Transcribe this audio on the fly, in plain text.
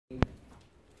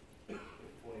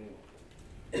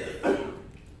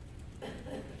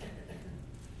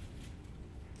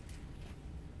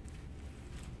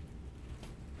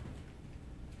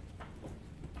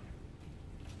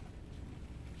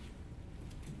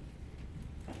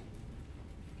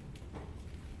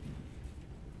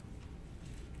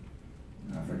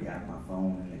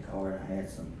card. I had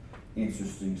some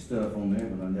interesting stuff on there,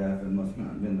 but undoubtedly it must not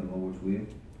have been the Lord's will.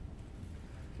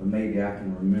 But maybe I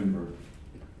can remember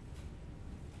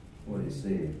what it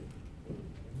said.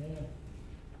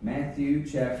 Matthew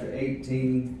chapter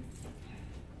 18,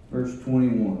 verse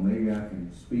 21. Maybe I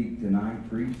can speak tonight,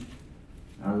 preach.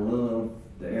 I love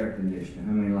the air conditioner.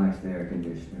 How many likes the air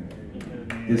conditioner?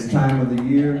 This time of the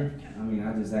year, I mean,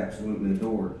 I just absolutely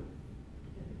adore it.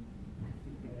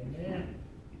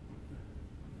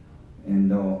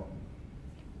 And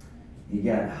it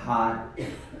got hot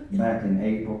back in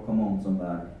April. Come on,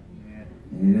 somebody.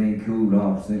 And it ain't cooled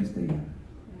off since then,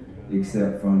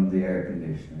 except from the air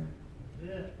conditioner.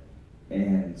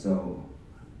 And so,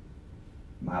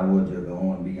 I would just go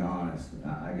on and be honest.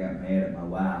 I got mad at my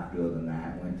wife the other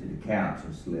night, went to the couch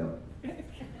and slept.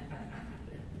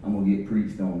 I'm going to get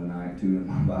preached on tonight too in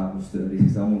my Bible study,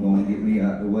 so I'm going to get me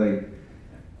out the way.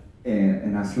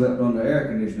 And I slept on the air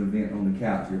conditioner vent on the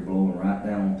couch here, blowing right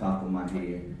down on top of my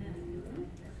head.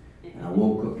 And I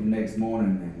woke up the next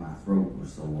morning and my throat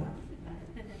was sore.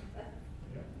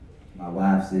 My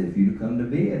wife said, if you'd have come to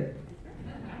bed,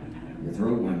 your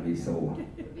throat wouldn't be sore.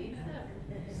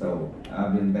 So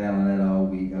I've been battling that all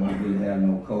week. I don't really have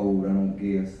no cold, I don't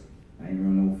guess. I ain't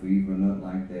run no fever or nothing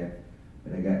like that.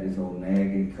 But I got this old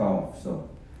nagging cough, so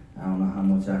I don't know how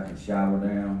much I can shower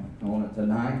down on it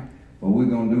tonight. But we're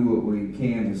going to do what we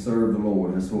can to serve the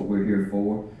Lord. That's what we're here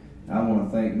for. I want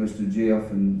to thank Mr. Jeff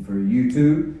and for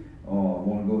YouTube. I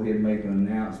want to go ahead and make an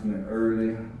announcement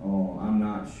early. I'm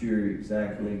not sure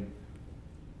exactly.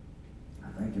 I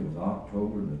think it was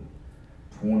October the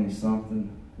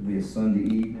 20-something. It'll be a Sunday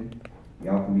evening.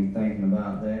 Y'all can be thinking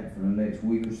about that for the next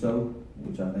week or so,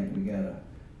 which I think we got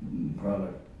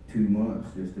probably 2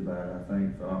 months just about, I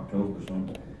think, for October or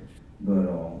something. But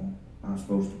I'm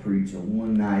supposed to preach a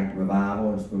one-night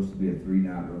revival. It's supposed to be a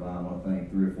 3-night revival, I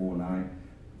think, 3 or 4 nights.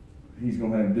 He's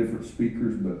going to have different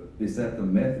speakers, but it's at the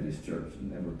Methodist Church. I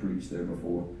never preached there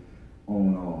before.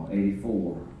 On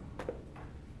 84.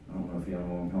 I don't know if y'all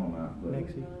know what I'm talking about, but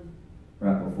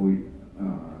right before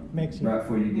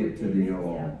you get to the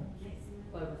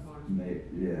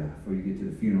before you get to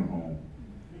the funeral home.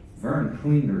 Vern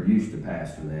Klinger used to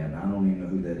pastor that, and I don't even know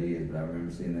who that is, but I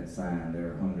remember seeing that sign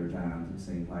there 100 times. It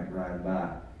seemed like right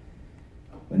by.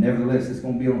 But nevertheless, it's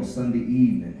going to be on a Sunday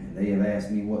evening, and they have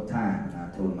asked me what time, and I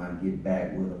told them I'd get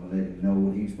back with them and let him know.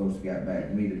 What he was supposed to get back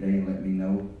to me today and let me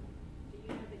know. Do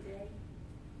you know the day?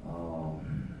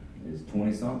 It's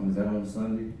 20-something. Is that on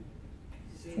Sunday?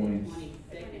 20.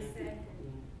 22nd.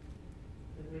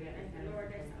 And Lord,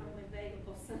 that's the only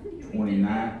available Sunday.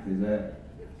 29th, is that?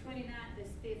 The 29th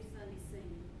is 5th Sunday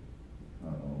singing.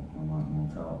 Uh-oh, I'm not going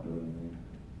to talk to him then.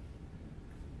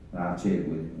 I'll check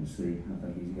with him and see. I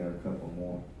think he's got a couple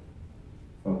more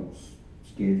folks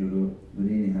scheduled up. But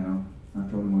anyhow, I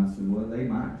told him, I said, well, they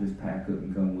might just pack up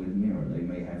and come with me, or they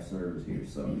may have service here.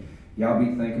 So y'all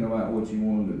be thinking about what you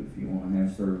want to do. If you want to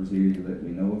have service here, you let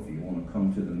me know. If you want to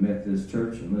come to the Methodist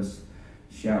Church, and let's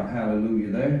shout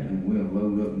hallelujah there, and we'll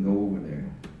load up and go over there.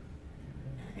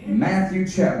 Matthew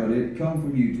chapter, it come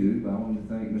from YouTube. I want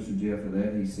to thank Mr. Jeff for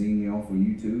that. He's seen me off of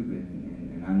YouTube,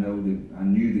 and I know that I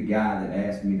knew the guy that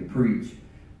asked me to preach,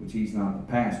 which he's not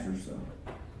the pastor, so.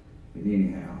 But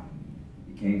anyhow,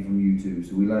 it came from YouTube.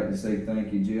 So we like to say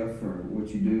thank you, Jeff, for what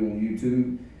you do on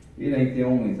YouTube. It ain't the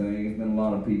only thing. There's been a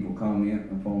lot of people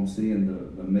comment upon seeing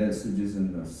the messages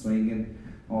and the singing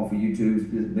off of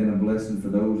YouTube. It's been a blessing for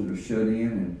those that are shut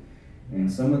in,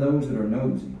 and some of those that are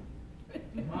nosy.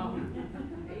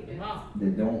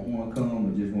 That don't want to come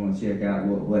but just want to check out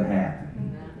what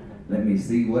happened. Let me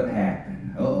see what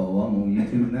happened. Uh-oh, I'm on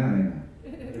YouTube now, ain't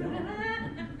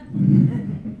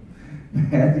I?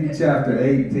 Matthew chapter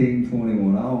 18,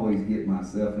 21. I always get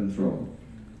myself in trouble.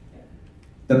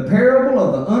 The parable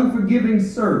of the unforgiving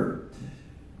servant.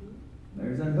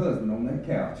 There's that husband on that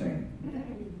couch, ain't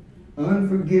he?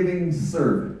 Unforgiving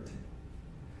servant.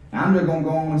 Now, I'm just going to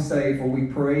go on and say, before we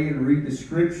pray and read the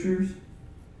scriptures,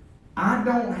 I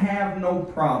don't have no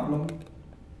problem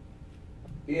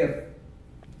if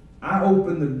I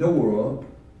open the door up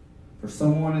for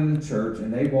someone in the church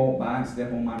and they walk by and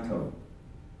step on my toe.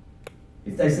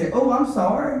 If they say, oh, I'm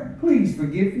sorry, please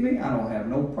forgive me, I don't have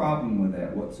no problem with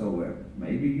that whatsoever.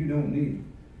 Maybe you don't need it.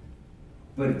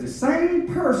 But if the same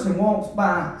person walks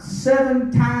by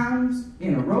 7 times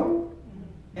in a row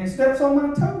and steps on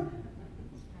my toe,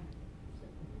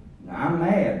 now I'm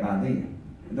mad by then.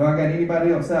 Do I got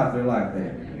anybody else out there like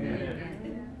that? Yeah.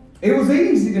 It was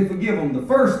easy to forgive them the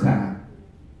first time.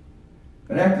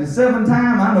 But after the 7th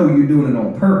time, I know you're doing it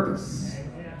on purpose.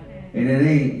 And it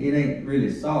ain't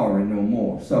really sorry no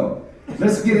more. So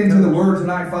Let's get into the Word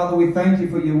tonight. Father, we thank you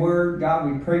for your Word.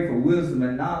 God, we pray for wisdom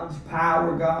and knowledge,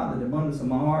 power, God, the abundance of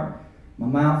my heart. My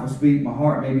mouth will speak, my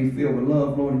heart may be filled with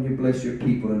love, Lord, and you bless your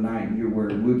people tonight in your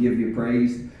Word. We'll give you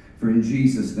praise, for in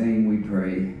Jesus' name we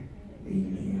pray.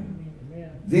 Amen.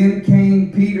 Then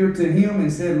came Peter to him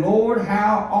and said, Lord,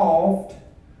 how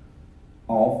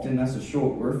often, that's a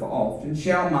short word for often,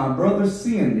 shall my brother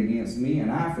sin against me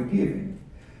and I forgive him?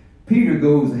 Peter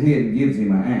goes ahead and gives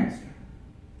him an answer.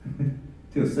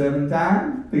 Till 7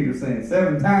 times? Peter saying,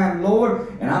 7 times, Lord,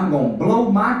 and I'm going to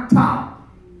blow my top.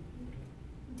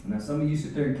 Now, some of you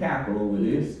sit there and cackle over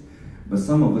this, but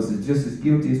some of us is just as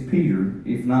guilty as Peter,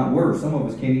 if not worse. Some of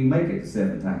us can't even make it to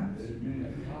 7 times.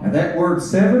 Now, that word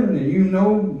 7, and you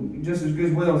know just as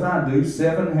good as well as I do,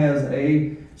 7 has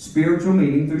a spiritual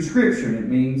meaning through Scripture, and it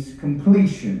means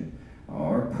completion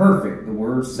or perfect. The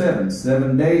word 7,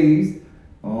 7 days.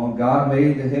 God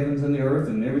made the heavens and the earth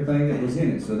and everything that was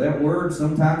in it. So that word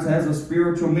sometimes has a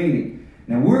spiritual meaning.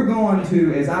 Now we're going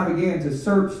to, as I begin to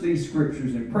search these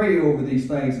scriptures and pray over these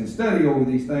things and study over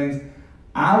these things,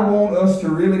 I want us to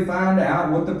really find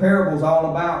out what the parable's all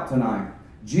about tonight.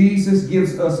 Jesus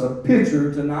gives us a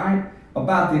picture tonight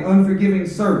about the unforgiving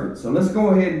servant. So let's go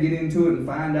ahead and get into it and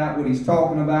find out what he's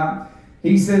talking about.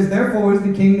 He says, therefore is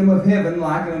the kingdom of heaven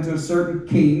likened unto a certain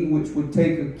king, which would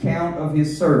take account of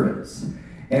his servants.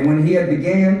 And when he had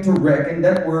began to reckon,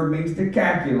 that word means to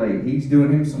calculate. He's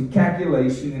doing him some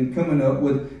calculation and coming up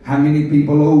with how many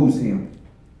people owes him.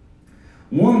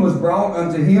 One was brought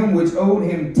unto him which owed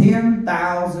him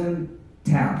 10,000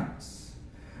 talents.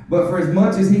 But for as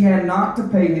much as he had not to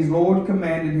pay, his Lord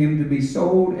commanded him to be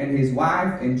sold, and his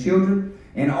wife and children,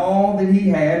 and all that he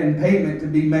had in payment to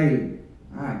be made.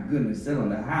 My goodness,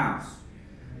 selling the house.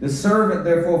 The servant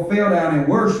therefore fell down and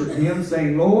worshipped him,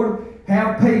 saying, Lord,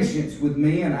 have patience with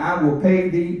me, and I will pay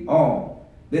thee all.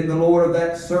 Then the Lord of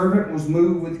that servant was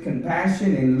moved with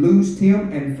compassion, and loosed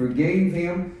him, and forgave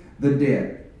him the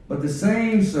debt. But the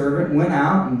same servant went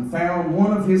out and found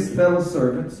one of his fellow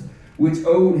servants, which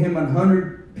owed him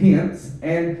 100 pence,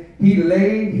 and he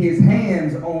laid his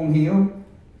hands on him.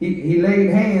 He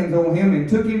laid hands on him and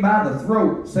took him by the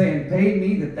throat, saying, pay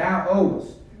me that thou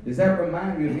owest. Does that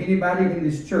remind you of anybody in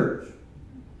this church?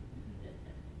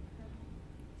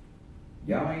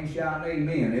 Y'all ain't shouting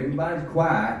amen. Everybody's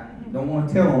quiet. Don't want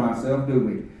to tell on ourselves, do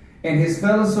we? And his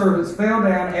fellow servants fell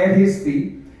down at his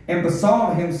feet and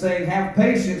besought him, saying, have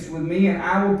patience with me, and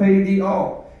I will pay thee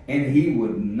all. And he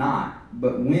would not,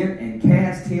 but went and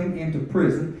cast him into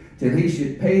prison till he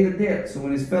should pay the debt. So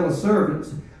when his fellow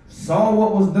servants saw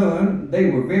what was done, they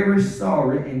were very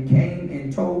sorry, and came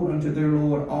and told unto their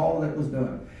Lord all that was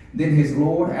done. Then his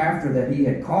Lord, after that he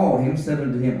had called him, said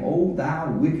unto him, O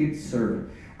thou wicked servant,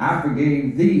 I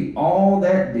forgave thee all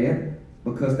that debt,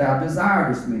 because thou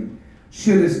desiredest me.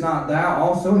 Shouldest not thou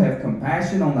also have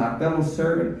compassion on thy fellow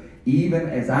servant, even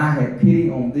as I had pity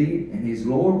on thee? And his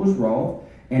Lord was wroth,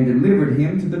 and delivered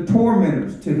him to the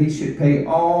tormentors, till he should pay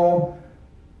all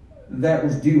that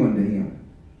was due unto him.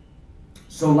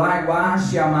 So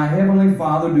likewise shall my heavenly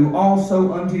Father do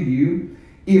also unto you,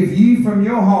 if ye from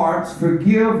your hearts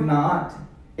forgive not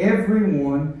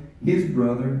everyone his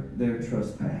brother their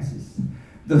trespasses.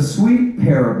 The sweet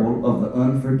parable of the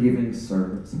unforgiving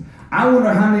servants. I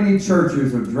wonder how many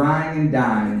churches are drying and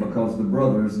dying because the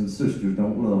brothers and sisters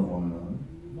don't love one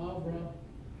another.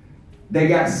 They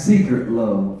got secret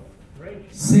love,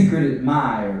 secret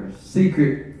admirers,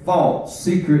 secret faults,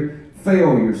 secret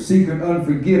failures, secret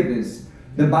unforgiveness.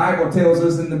 The Bible tells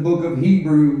us in the book of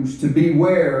Hebrews to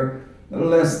beware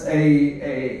lest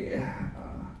it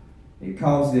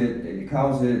calls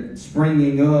it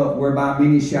springing up, whereby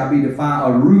many shall be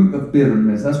defiled, a root of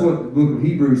bitterness. That's what the book of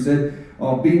Hebrews said.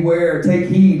 Beware, take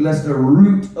heed, lest a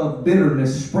root of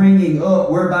bitterness springing up,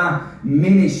 whereby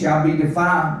many shall be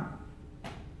defiled.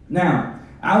 Now,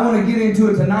 I want to get into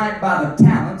it tonight by the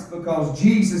talents, because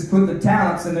Jesus put the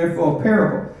talents in there for a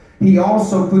parable. He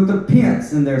also put the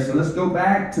pence in there. So let's go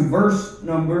back to verse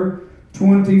number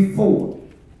 24.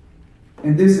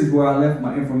 And this is where I left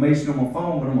my information on my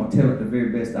phone, but I'm going to tell it the very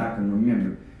best I can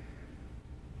remember.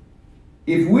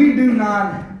 If we do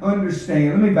not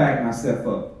understand, let me back myself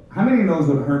up. How many knows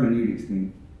what hermeneutics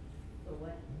means?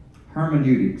 What?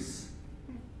 Hermeneutics.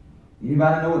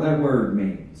 Anybody know what that word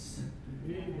means?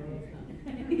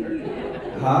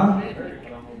 Huh?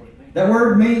 That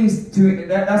word means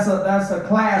that's a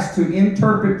class to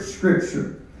interpret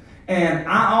Scripture. And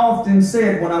I often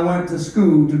said when I went to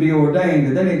school to be ordained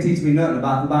that they didn't teach me nothing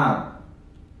about the Bible.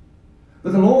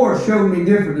 But the Lord showed me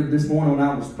differently this morning when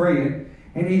I was praying.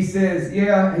 And He says,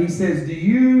 do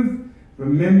you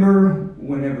remember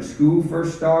whenever school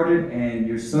first started and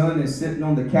your son is sitting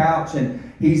on the couch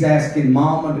and he's asking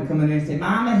mama to come in and say,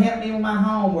 Mama, help me with my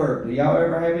homework. Do y'all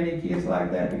ever have any kids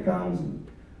like that that comes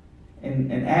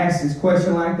and asks this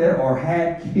question like that, or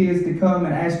had kids to come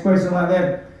and ask questions like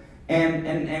that?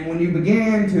 And when you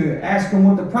began to ask them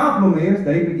what the problem is,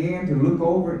 they began to look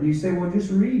over it and you say, well,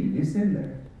 just read it. It's in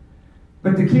there.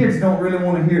 But the kids don't really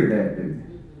want to hear that, do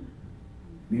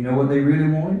they? You know what they really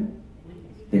wanted?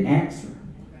 The answer.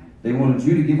 They wanted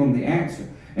you to give them the answer.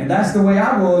 And that's the way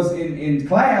I was in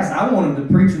class. I wanted the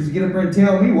preachers to get up there and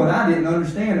tell me what I didn't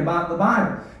understand about the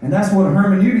Bible. And that's what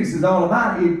hermeneutics is all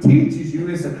about. It teaches you.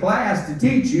 It's a class to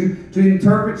teach you to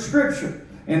interpret Scripture.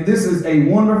 And this is a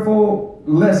wonderful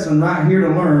lesson right here to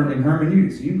learn in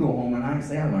hermeneutics. You can go home and I can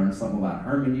say, I learned something about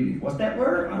hermeneutics. What's that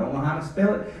word? I don't know how to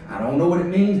spell it. I don't know what it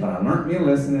means, but I learned me a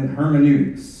lesson in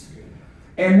hermeneutics.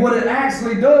 And what it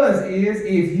actually does is,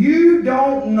 if you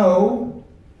don't know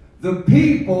the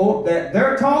people that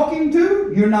they're talking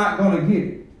to, you're not going to get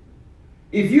it.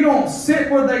 If you don't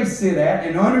sit where they sit at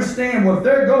and understand what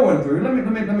they're going through, let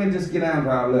me just get down to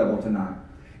our level tonight.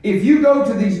 If you go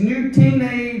to these new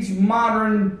teenage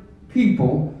modern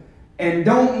people and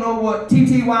don't know what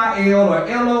TTYL or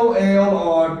LOL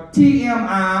or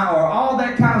TMI or all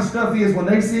that kind of stuff is when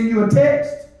they send you a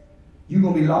text, you're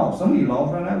going to be lost. Some of you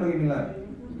lost right now. Look at me like,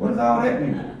 what does all that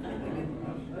mean?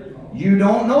 You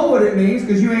don't know what it means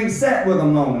because you ain't sat with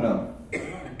them long enough.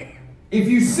 If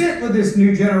you sit with this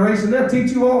new generation, they'll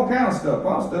teach you all kinds of stuff.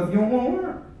 All stuff you don't want to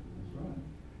learn.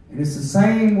 And it's the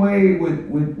same way with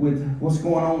what's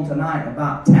going on tonight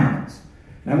about talents.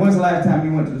 Now, when's the last time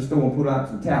you went to the store and put out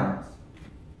some talents?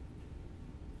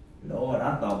 Lord,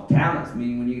 I thought talents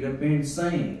mean when you get up there and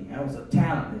sing. That was a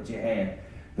talent that you had.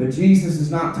 But Jesus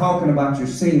is not talking about your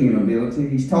singing ability.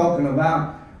 He's talking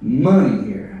about money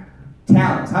here.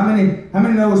 Talents. How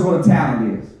many knows what a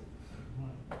talent is?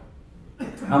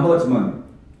 How much money?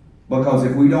 Because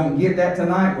if we don't get that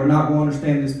tonight, we're not going to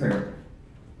understand this parable.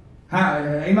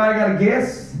 Anybody got a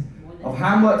guess of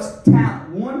how much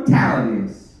one talent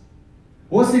is?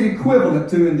 What's it equivalent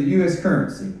to in the U.S.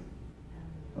 currency?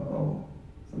 Uh-oh.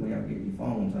 Some of y'all getting your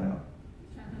phones out.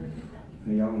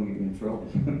 Y'all going to get me in trouble.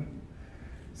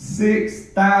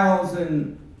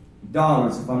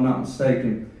 $6,000, if I'm not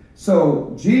mistaken.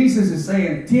 So Jesus is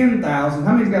saying 10,000.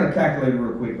 How many's got a calculator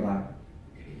real quick, like?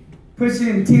 Push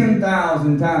in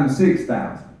 10,000 times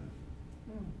 6,000.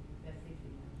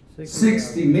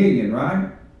 60 million,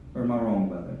 right? Or am I wrong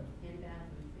about that? 10,000,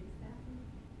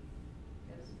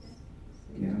 6,000.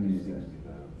 Yeah, how many is that?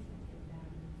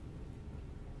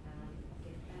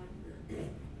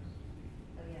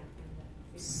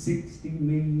 60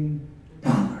 million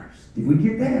dollars. Did we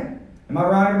get that? Am I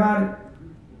right about it?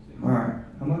 All right.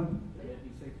 How much?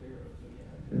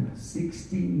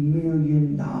 $60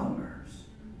 million.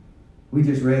 We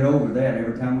just read over that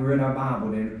every time we read our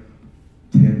Bible. Then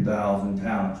 10,000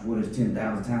 talents. What is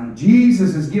 10,000 talents?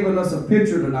 Jesus has given us a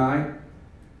picture tonight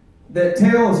that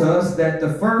tells us that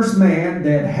the first man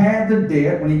that had the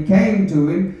debt, when he came to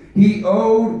him, he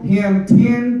owed him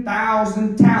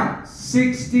 10,000 talents.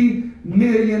 $60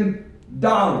 million.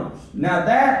 Now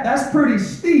that's pretty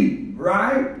steep,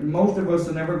 right? Most of us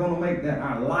are never going to make that in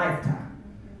our lifetime.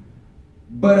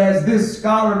 But as this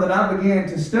scholar that I began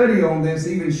to study on this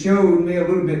even showed me a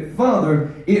little bit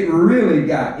further, it really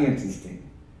got interesting.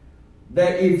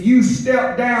 That if you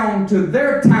step down to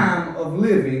their time of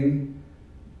living,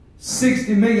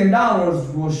 $60 million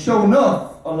will show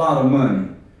enough a lot of money.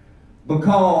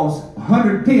 Because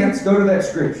 100 pence go to that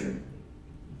scripture.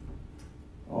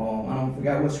 Oh, I don't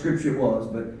forget what scripture it was,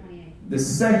 but the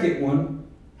second one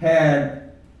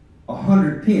had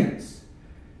 100 pence.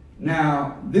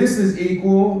 Now, this is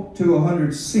equal to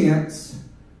 100 cents,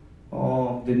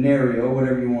 or denario,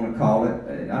 whatever you want to call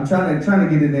it. I'm trying to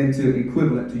get it into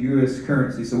equivalent to U.S.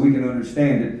 currency so we can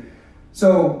understand it.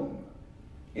 So,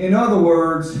 in other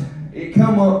words, it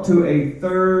come up to a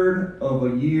third of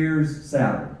a year's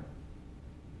salary.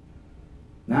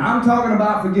 Now, I'm talking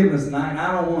about forgiveness tonight, and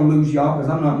I don't want to lose y'all because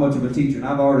I'm not much of a teacher, and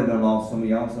I've already done lost some of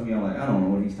y'all. Some of y'all are like, I don't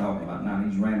know what he's talking about now.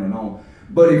 He's rambling on.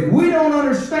 But if we don't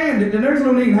understand it, then there's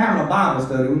no need in having a Bible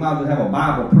study. We might as well have a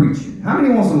Bible preaching. How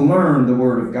many wants to learn the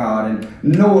Word of God and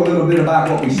know a little bit about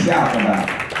what we shout about?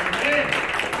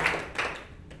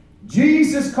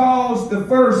 Jesus calls the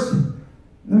first...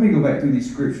 Let me go back through these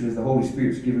scriptures. The Holy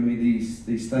Spirit's giving me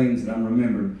these things that I'm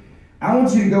remembering. I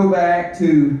want you to go back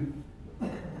to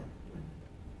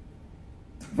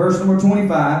verse number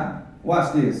 25.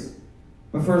 Watch this.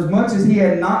 But for as much as he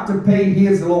had not to pay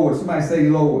his Lord. Somebody say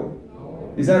Lord.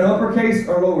 Is that uppercase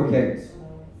or lowercase?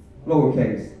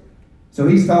 Lowercase. So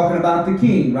he's talking about the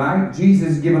king, right?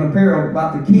 Jesus is giving a parable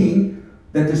about the king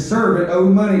that the servant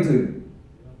owed money to.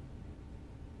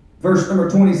 Verse number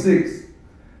 26.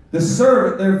 The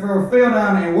servant therefore fell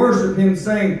down and worshipped him,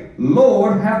 saying,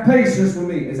 Lord, have patience with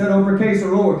me. Is that uppercase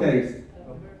or lowercase?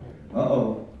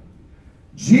 Uh-oh.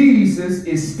 Jesus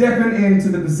is stepping into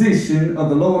the position of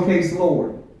the lowercase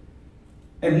Lord.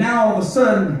 And now all of a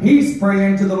sudden, he's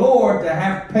praying to the Lord to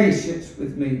have patience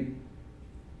with me.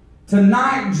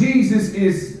 Tonight, Jesus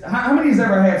is... How many has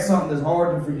ever had something that's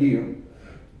hard to forgive?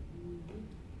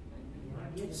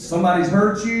 Somebody's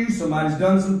hurt you. Somebody's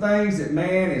done some things that,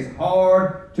 man, is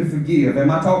hard to forgive. Am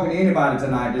I talking to anybody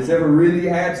tonight that's ever really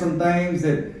had some things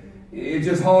that it's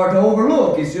just hard to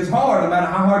overlook? It's just hard, no matter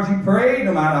how hard you prayed,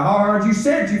 no matter how hard you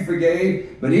said you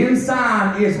forgave. But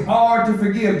inside, it's hard to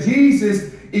forgive.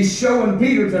 Jesus is showing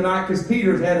Peter tonight, because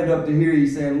Peter's headed up to here.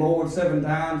 He's saying, Lord, 7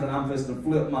 times, and I'm just going to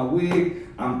flip my wig.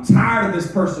 I'm tired of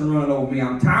this person running over me.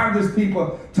 I'm tired of this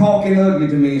people talking ugly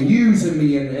to me and using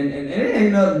me. And it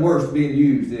ain't nothing worse being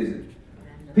used, is it?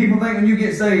 People think when you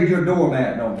get saved, you're a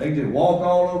doormat, don't they? They just walk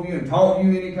all over you and talk to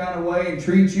you any kind of way and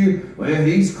treat you. Well,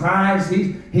 he's Christ.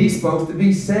 He's supposed to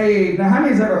be saved. Now, how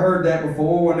many's ever heard that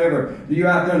before? Whenever you're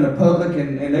out there in the public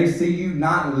and they see you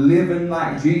not living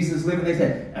like Jesus living, they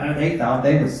say, oh, they thought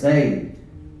they were saved.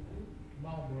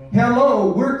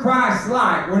 Hello, we're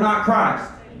Christ-like. We're not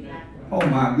Christ. Oh,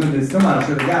 my goodness. Somebody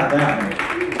should have got that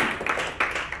one.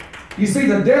 You see,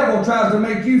 the devil tries to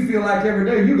make you feel like every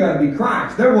day you got to be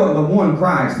Christ. There wasn't but one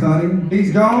Christ, honey.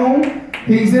 He's gone.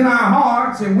 He's in our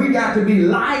hearts, and we got to be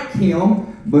like him.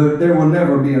 But there will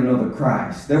never be another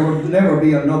Christ. There will never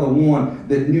be another one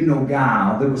that knew no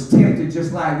guile, that was tempted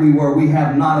just like we were. We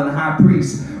have not an high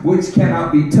priest which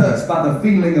cannot be touched by the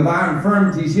feeling of our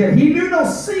infirmities. Yet he knew no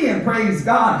sin, praise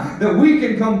God, that we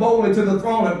can come boldly to the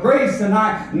throne of grace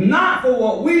tonight, not for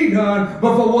what we done,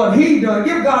 but for what he done.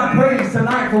 Give God praise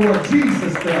tonight for what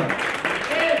Jesus done.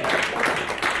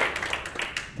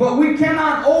 But we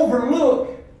cannot overlook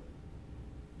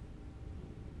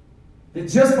that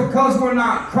just because we're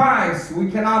not Christ, we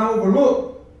cannot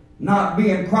overlook not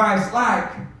being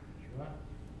Christ-like.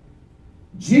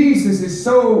 Jesus is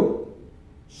so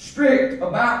strict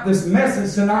about this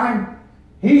message tonight.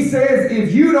 He says,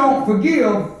 if you don't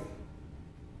forgive,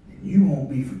 then you won't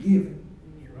be forgiven.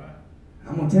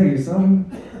 I'm going to tell you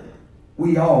something.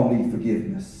 We all need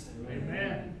forgiveness.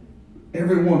 Amen.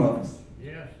 Every one of us.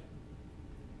 Yes.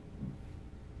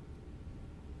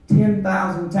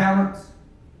 10,000 talents.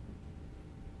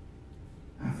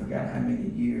 I forgot how many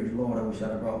years. Lord, I wish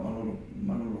I'd have brought my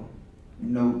little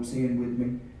notes in with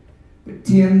me. But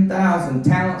 10,000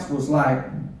 talents was like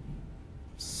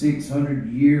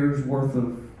 600 years worth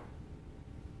of,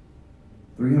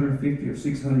 350 or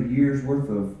 600 years worth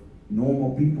of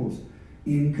normal people's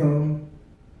income.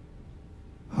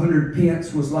 100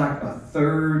 pence was like a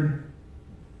third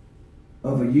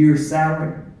of a year's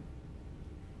salary.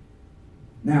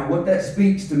 Now, what that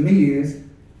speaks to me is,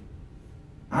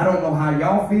 I don't know how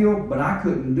y'all feel, but I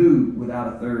couldn't do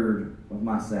without a third of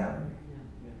my salary.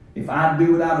 If I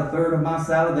do without a third of my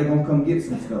salary, they're going to come get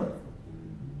some stuff.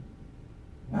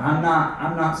 Now,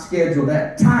 I'm not scheduled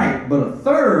that tight, but a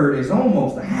third is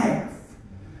almost a half.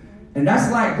 And that's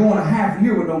like going a half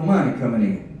year with no money coming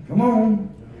in. Come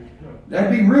on.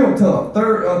 That'd be real tough.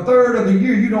 A third of the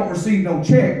year you don't receive no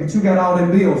check, but you got all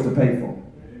them bills to pay for.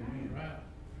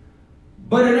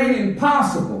 But it ain't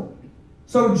impossible.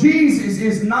 So Jesus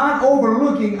is not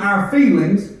overlooking our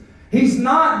feelings. He's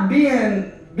not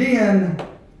being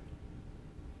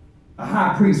a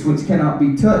high priest which cannot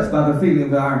be touched by the feeling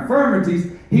of our infirmities.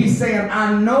 He's saying,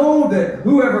 I know that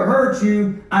whoever hurt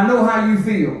you, I know how you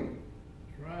feel.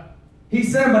 Right. He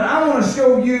said, but I want to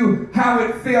show you how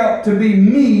it felt to be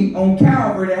me on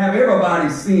Calvary, to have everybody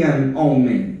sin on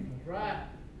me. Right.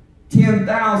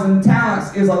 10,000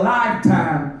 talents is a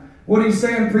lifetime. What are you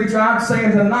saying, preacher? I'm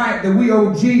saying tonight that we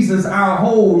owe Jesus our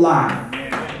whole life.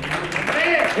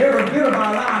 Yeah. Every bit of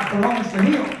our life belongs to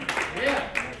him. Yeah.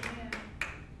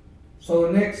 So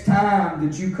the next time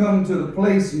that you come to the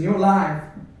place in your life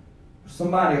where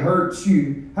somebody hurts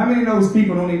you, how many of those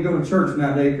people don't even go to church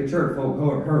nowadays because church folk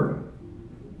hurt them?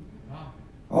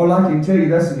 All I can tell you,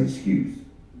 that's an excuse.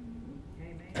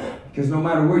 Because no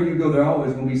matter where you go, there's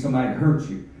always going to be somebody that hurts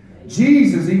you.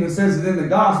 Jesus even says it in the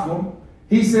gospel.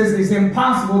 He says it's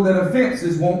impossible that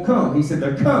offenses won't come. He said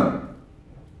they're coming.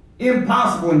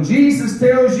 Impossible. And Jesus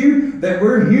tells you that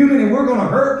we're human and we're going to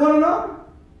hurt one another.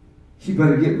 You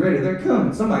better get ready. They're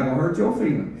coming. Somebody's going to hurt your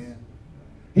feelings. Yeah.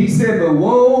 He said, but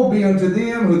woe be unto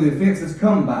them who the offenses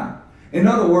come by. In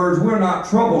other words, we're not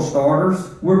trouble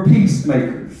starters. We're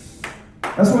peacemakers.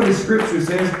 That's what the scripture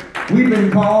says. We've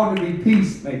been called to be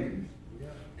peacemakers.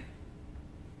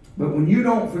 But when you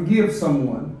don't forgive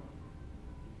someone,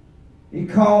 it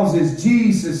causes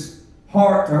Jesus'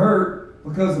 heart to hurt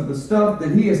because of the stuff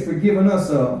that he has forgiven us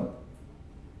of.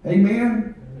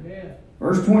 Amen? Amen.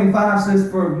 Verse 25 says,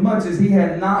 for as much as he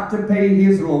had not to pay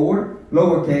his Lord,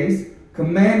 lowercase,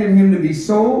 commanded him to be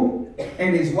sold,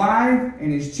 and his wife,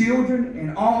 and his children,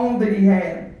 and all that he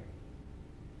had,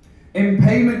 and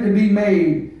payment to be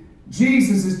made.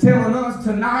 Jesus is telling us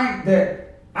tonight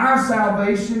that our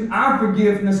salvation, our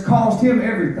forgiveness cost him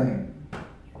everything.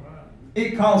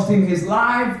 It cost him his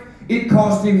life. It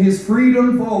cost him his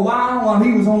freedom for a while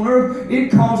he was on earth.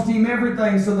 It cost him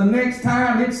everything. So the next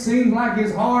time it seems like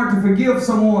it's hard to forgive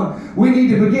someone, we need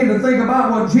to begin to think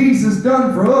about what Jesus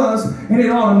done for us, and it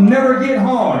ought to never get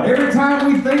hard. Every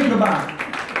time we think about it.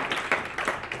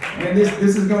 And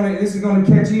this is going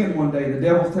to catch in one day. The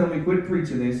devil's telling me, quit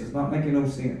preaching this. It's not making no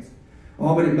sense.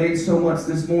 Oh, but it made so much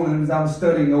this morning as I was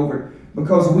studying over it.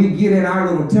 Because we get in our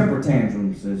little temper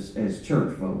tantrums as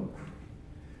church folk.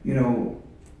 You know,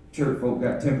 church folk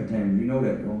got temper tantrums. You know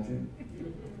that, don't you?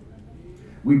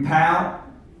 We pout.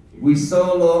 We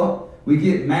sul up. We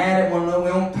get mad at one another. We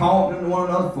don't talk to one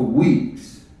another for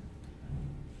weeks.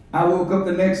 I woke up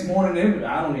the next morning and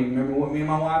I don't even remember what me and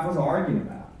my wife was arguing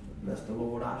about. Bless the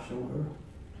Lord, I showed her.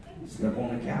 Slept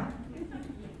on the couch.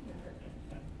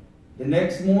 The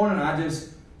next morning,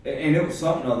 and it was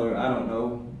something other, I don't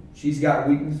know. She's got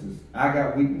weaknesses. I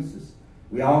got weaknesses.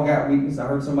 We all got weaknesses. I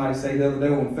heard somebody say the other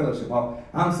day on fellowship hall,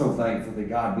 I'm so thankful that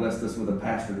God blessed us with a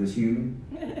pastor that's human.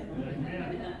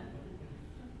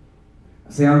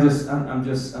 See, I'm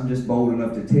just bold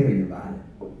enough to tell you about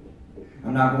it.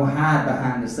 I'm not going to hide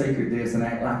behind the sacredness and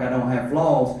act like I don't have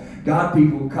flaws. God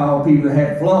people call people that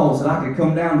had flaws so I could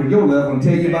come down to your level and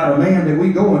tell you about a man that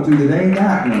we going through that ain't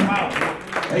got none.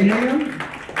 Amen?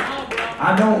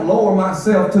 I don't lower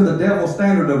myself to the devil's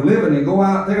standard of living and go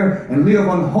out there and live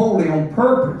unholy on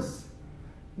purpose.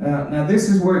 Now this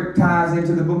is where it ties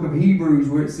into the book of Hebrews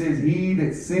where it says, he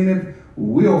that sinneth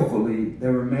willfully,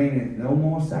 there remaineth no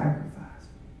more sacrifice.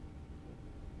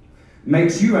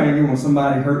 Makes you angry when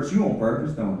somebody hurts you on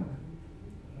purpose, don't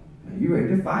it? You're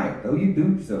ready to fight, though you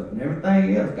do stuff and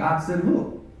everything else. God said,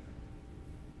 look,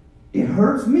 it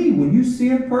hurts me when you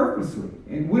sin purposely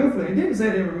and willfully. It didn't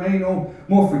say there remain no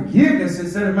more forgiveness.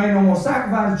 It said there remain no more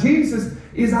sacrifice. Jesus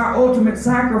is our ultimate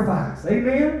sacrifice.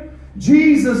 Amen?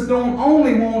 Jesus don't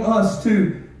only want us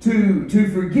to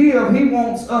forgive. He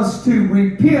wants us to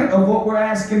repent of what we're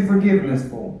asking forgiveness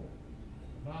for.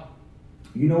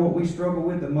 You know what we struggle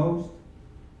with the most?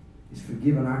 Is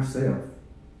forgiving ourselves.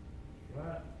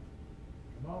 Right.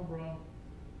 Come on, bro.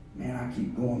 Man, I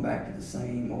keep going back to the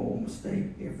same old mistake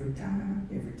every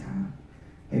time.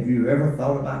 Have you ever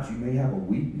thought about you may have a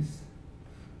weakness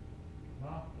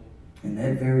in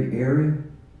that very area?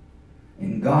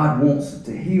 And God wants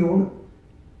to heal it.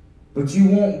 But you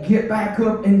won't get back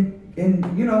up and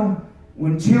you know,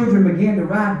 when children begin to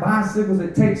ride bicycles,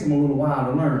 it takes them a little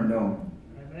while to learn, don't it?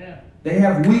 They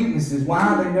have weaknesses.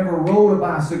 Why? They never rode a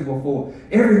bicycle before.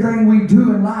 Everything we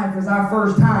do in life is our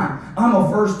first time. I'm a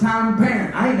first-time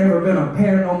parent. I ain't never been a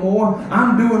parent no more.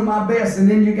 I'm doing my best. And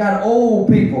then you got old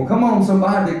people. Come on,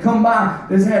 somebody that come by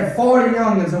that's had 40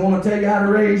 youngins and want to tell you how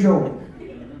to raise yours.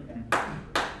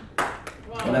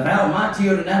 Well, if I was my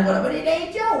children, that's what, but it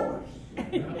ain't yours.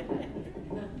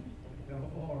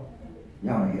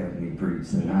 Y'all ain't helping me preach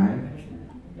tonight.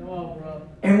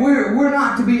 And we're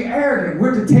not to be arrogant.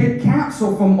 We're to take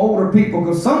counsel from older people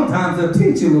because sometimes they'll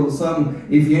teach you a little something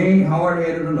if you ain't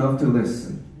hard-headed enough to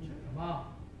listen.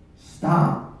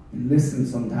 Stop and listen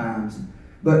sometimes.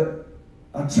 But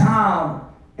a child,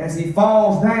 as he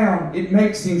falls down, it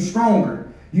makes him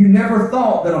stronger. You never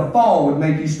thought that a fall would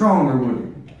make you stronger, would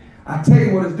it? I tell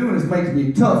you what it's doing, it's making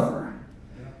you tougher.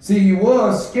 See, you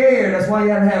was scared. That's why you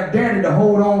had to have Daddy to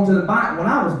hold on to the bike. When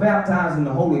I was baptized in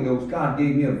the Holy Ghost, God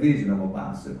gave me a vision of a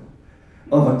bicycle,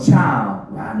 of a child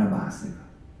riding a bicycle.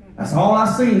 That's all I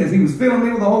seen as he was filling me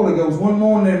with the Holy Ghost. One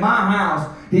morning in my house,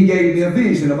 he gave me a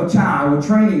vision of a child with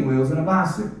training wheels and a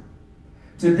bicycle.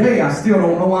 Today, I still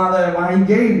don't know why he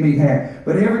gave me that.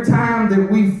 But every time that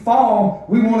we fall,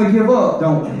 we want to give up,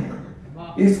 don't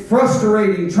we? It's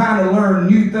frustrating trying to learn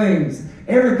new things.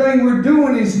 Everything we're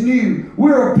doing is new.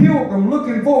 We're a pilgrim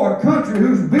looking for a country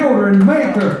whose builder and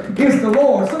maker is the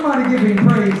Lord. Somebody give him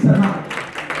praise tonight.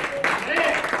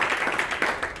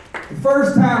 The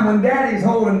first time when Daddy's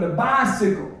holding the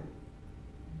bicycle,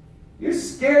 you're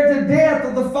scared to death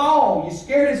of the fall. You're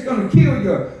scared it's going to kill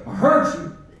you or hurt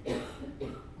you.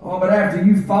 Oh, but after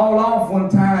you fall off one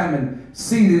time and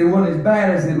see that it wasn't as bad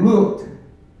as it looked,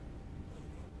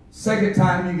 Second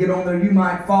time you get on there, you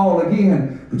might fall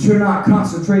again, but you're not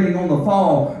concentrating on the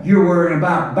fall. You're worrying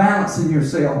about balancing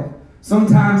yourself.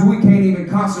 Sometimes we can't even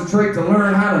concentrate to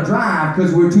learn how to drive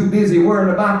because we're too busy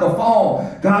worrying about the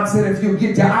fall. God said, if you'll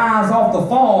get your eyes off the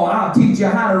fall, I'll teach you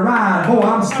how to ride. Boy,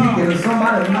 I'm speaking to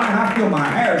somebody tonight. I feel my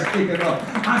hair sticking up.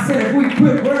 I said, if we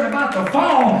quit worrying about the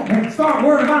fall and start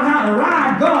worrying about how to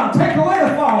ride, God, take away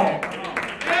the fall.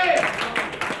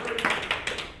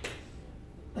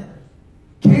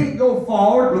 Can't go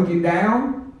forward looking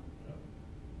down,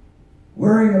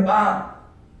 worrying about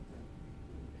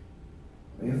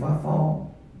if I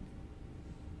fall.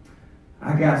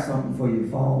 I got something for you,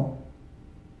 fall.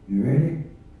 You ready?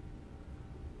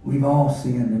 We've all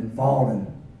sinned and fallen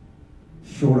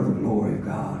short of the glory of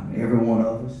God. Every one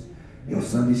of us. Your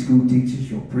Sunday school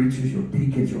teachers, your preachers, your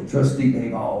deacons, your trustees,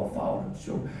 they've all fallen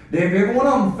short. Every one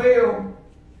of them failed.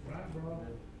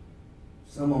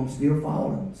 Some of them still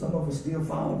falling. Some of us still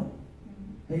falling.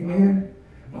 Amen.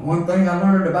 But one thing I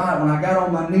learned about when I got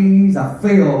on my knees, I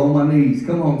fell on my knees.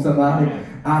 Come on, somebody.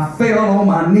 I fell on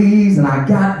my knees and I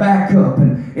got back up.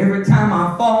 And every time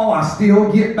I fall, I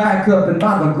still get back up. And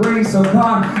by the grace of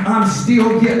God, I'm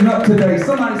still getting up today.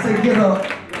 Somebody say, get up.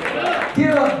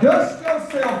 Get up. Dust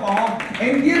yourself off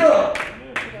and get up.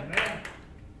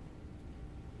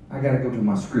 I got to go to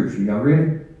my scripture. Y'all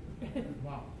ready?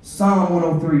 Psalm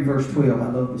 103 verse 12. I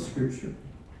love the scripture.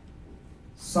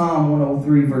 Psalm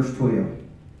 103 verse 12.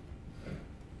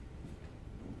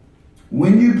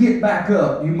 When you get back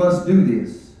up, you must do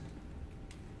this.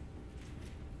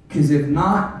 Because if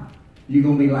not, you're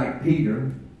going to be like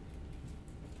Peter.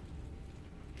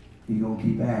 You're going to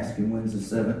keep asking, when's the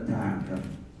seventh time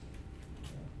coming?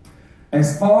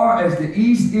 As far as the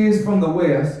east is from the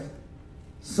west,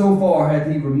 so far hath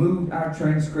he removed our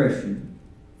transgression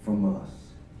from us.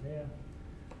 Yeah.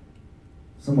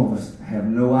 Some of us have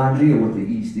no idea what the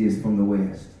east is from the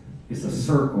west. It's a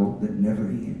circle that never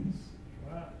ends.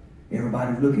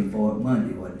 Everybody's looking for it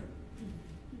Monday, wasn't it?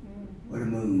 Where the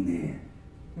moon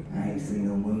at? I ain't seen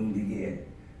no moon to get.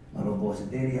 My little boy said,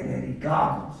 Daddy, I had these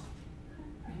goggles.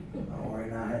 All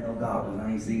right, I had no goggles.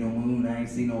 I ain't seen no moon. I ain't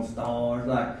seen no stars.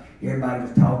 Like everybody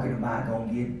was talking about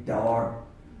gonna get dark.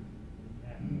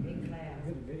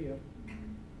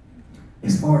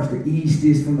 As far as the east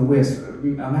is from the west,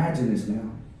 imagine this now.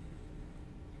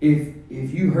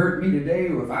 If you hurt me today,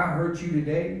 or if I hurt you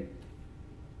today,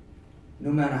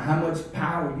 no matter how much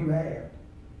power you have,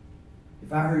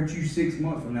 if I hurt you 6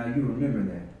 months from now, you remember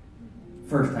that.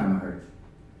 First time I hurt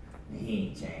you. He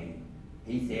ain't changed.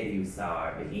 He said he was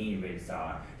sorry, but he ain't really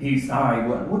sorry. He's sorry he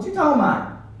wasn't. What you talking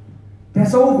about?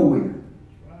 That's over with.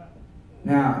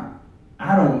 Now,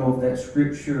 I don't know if that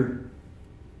scripture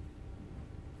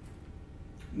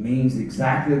means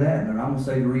exactly that. And I'm going to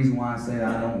say the reason why I say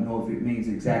I don't know if it means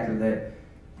exactly that.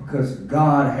 Because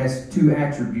God has two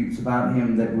attributes about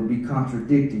him that would be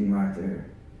contradicting right there.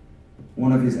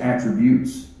 One of his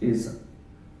attributes is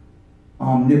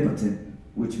omnipotent,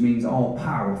 which means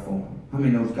all-powerful. How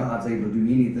many knows God's able to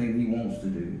do anything he wants to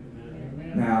do?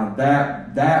 Amen. Now,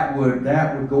 that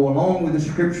would go along with the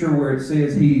scripture where it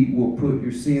says he will put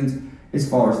your sins as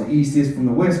far as the east is from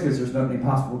the west, because there's nothing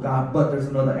impossible with God. But there's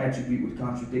another attribute which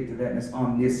contradicted that, and it's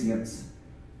omniscience.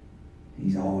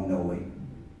 He's all-knowing.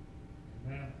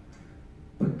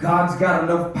 But God's got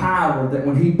enough power that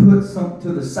when he puts something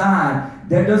to the side,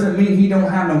 that doesn't mean he don't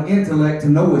have no intellect to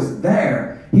know it's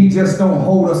there. He just don't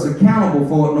hold us accountable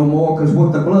for it no more, because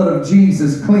what the blood of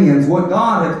Jesus cleansed, what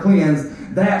God hath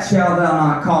cleansed, that shall thou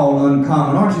not call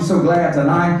uncommon. Aren't you so glad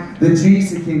tonight that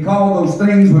Jesus can call those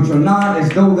things which are not as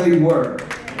though they were?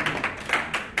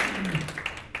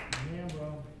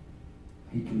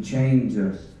 He can change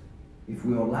us if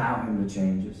we allow him to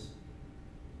change us.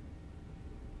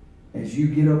 As you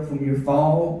get up from your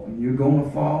fall, and you're going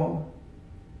to fall,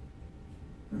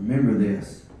 remember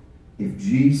this. If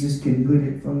Jesus can put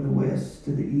it from the west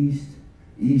to the east,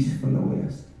 east from the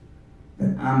west,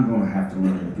 then I'm going to have to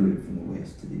learn to put it from the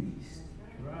west to the east.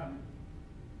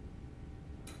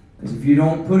 Because if you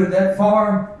don't put it that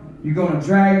far, you're going to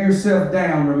drag yourself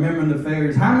down remembering the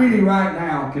failures. How many right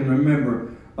now can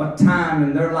remember a time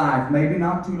in their life, maybe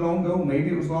not too long ago, maybe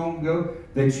it was long ago,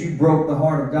 that you broke the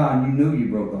heart of God and you knew you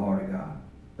broke the heart of God?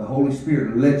 The Holy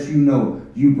Spirit lets you know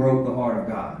you broke the heart of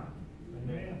God.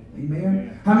 Amen.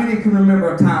 Amen. How many can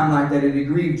remember a time like that and it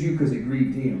grieved you because it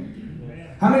grieved him?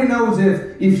 Amen. How many knows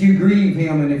if you grieve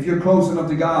him and if you're close enough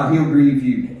to God, he'll grieve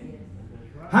you?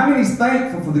 How many is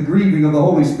thankful for the grieving of the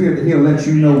Holy Spirit that he'll let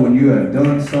you know when you have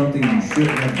done something you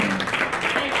shouldn't have done?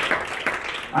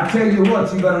 I tell you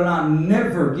what, you better not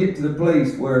never get to the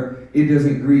place where it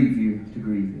doesn't grieve you to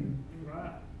grieve him.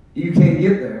 You can't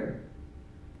get there.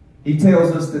 He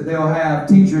tells us that they'll have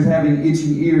teachers having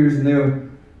itching ears, and they'll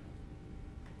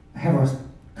have a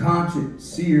conscience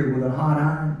seared with a hot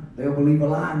iron. They'll believe a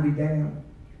lie and be damned.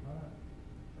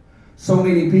 So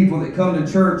many people that come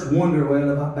to church wonder, well,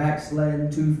 have I backslidden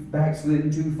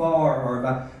too far, or if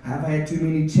I have had too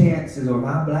many chances, or if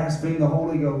I blasphemed the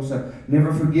Holy Ghost,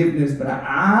 never forgiveness. But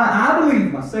I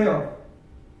believe myself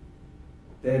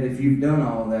that if you've done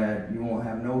all that, you won't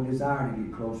have no desire to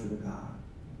get closer to God.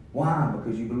 Why?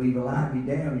 Because you believe a lie and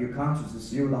be damned. Your conscience is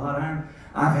seared with a hot iron.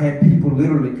 I've had people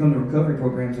literally come to recovery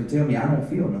programs and tell me, I don't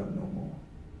feel nothing no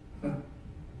more.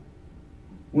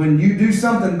 When you do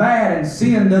something bad and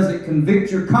sin doesn't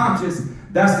convict your conscience,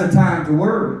 that's the time to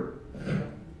worry.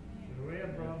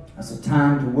 That's a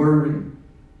time to worry.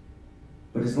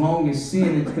 But as long as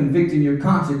sin is convicting your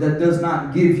conscience, that does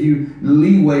not give you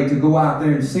leeway to go out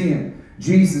there and sin.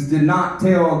 Jesus did not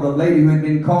tell the lady who had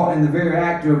been caught in the very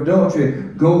act of adultery,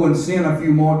 go and sin a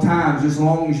few more times just as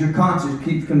long as your conscience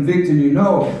keeps convicting you.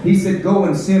 No, he said go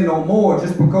and sin no more,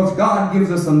 just because God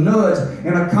gives us a nudge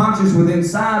and a conscience within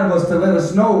inside of us to let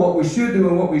us know what we should do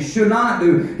and what we should not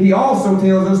do. He also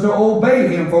tells us to obey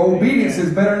him, for obedience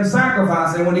is better than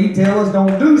sacrifice. And when he tells us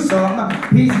don't do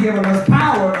something, he's given us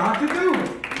power not to do it.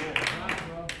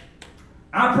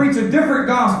 I preach a different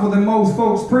gospel than most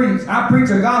folks preach. I preach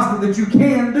a gospel that you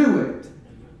can do it.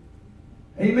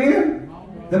 Amen?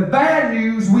 The bad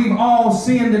news, we've all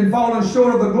sinned and fallen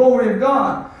short of the glory of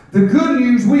God. The good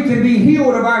news, we can be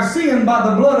healed of our sin by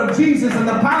the blood of Jesus and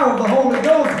the power of the Holy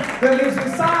Ghost that lives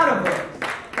inside of us.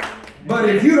 But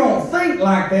if you don't think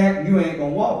like that, you ain't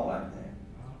going to walk like that.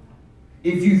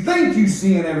 If you think you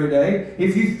sin every day,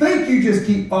 if you think you just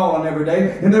keep falling every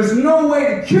day, and there's no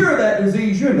way to cure that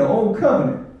disease, you're in the old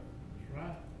covenant.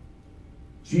 Right.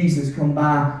 Jesus come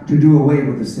by to do away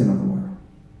with the sin of the world.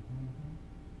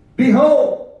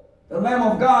 Behold, the Lamb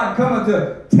of God cometh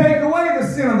to take away the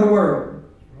sin of the world.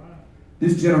 Right.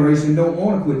 This generation don't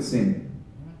want to quit sinning.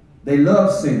 They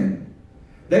love sinning.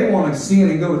 They want to sin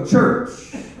and go to church.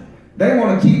 They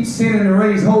want to keep sinning and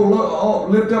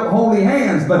lift up holy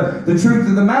hands. But the truth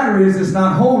of the matter is it's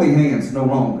not holy hands no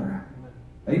longer.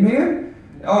 Amen?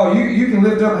 Oh, you can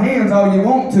lift up hands all you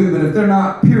want to, but if they're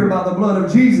not pure by the blood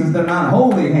of Jesus, they're not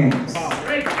holy hands.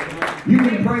 You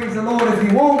can praise the Lord if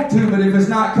you want to, but if it's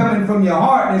not coming from your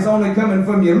heart and it's only coming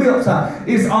from your lips,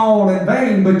 it's all in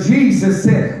vain. But Jesus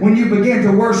said, when you begin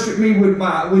to worship me with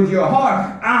your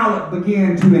heart, I'll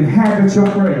begin to inhabit your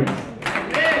praise.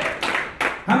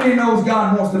 How many knows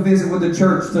God wants to visit with the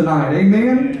church tonight?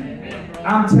 Amen? Amen.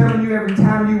 I'm telling you, every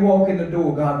time you walk in the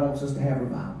door, God wants us to have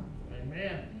revival.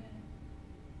 Amen.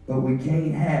 But we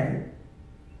can't have it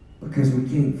because we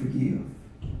can't forgive.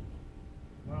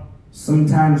 Wow.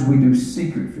 Sometimes we do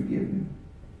secret forgiveness.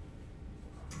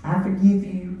 I forgive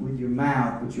you with your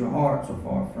mouth, but your heart's so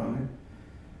far from it.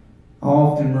 I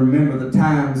often remember the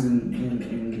times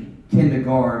in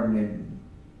kindergarten and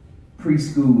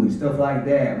preschool and stuff like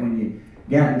that when you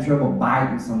got in trouble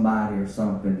biting somebody or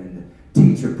something, and the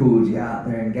teacher pulled you out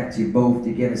there and got you both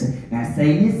together and said, now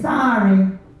say you're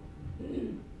sorry.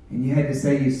 And you had to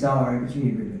say you're sorry, but you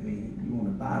didn't really mean it. You want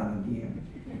to bite them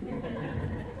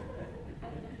again.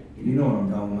 You know what I'm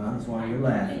talking about. That's why you're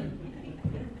laughing.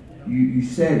 You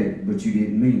said it, but you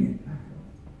didn't mean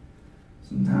it.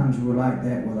 Sometimes we're like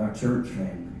that with our church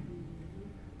family.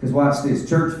 Because watch this,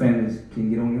 church families can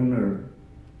get on your nerve.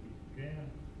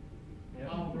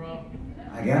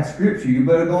 I got scripture. You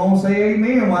better go on and say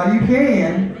amen while you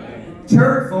can.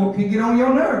 Church folk can get on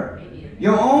your nerve.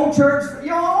 Your own church,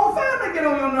 your own family get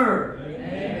on your nerve.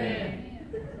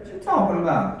 What you talking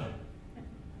about?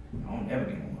 I don't ever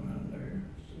get on my nerve.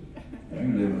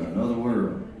 You live in another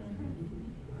world.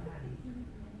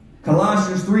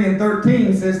 Colossians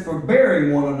 3:13 says,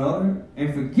 forbearing one another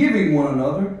and forgiving one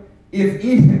another, if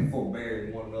any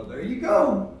forbearing one another. There you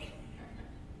go.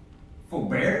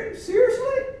 Forbearing?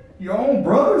 Seriously? Your own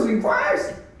brothers in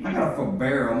Christ? I gotta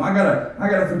forbear them. I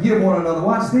gotta forgive one another.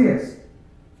 Watch this.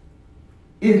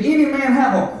 If any man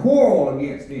have a quarrel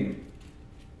against him,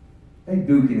 they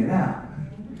duking it out.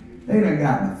 They done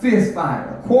got in a fist fight,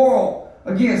 a quarrel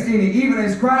against any. Even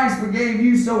as Christ forgave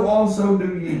you, so also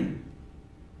do ye.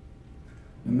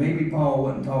 And maybe Paul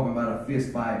wasn't talking about a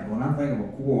fist fight. When I think of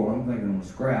a quarrel, I'm thinking of a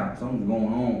scrap. Something's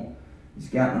going on. It's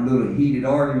gotten a little heated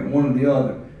argument, one or the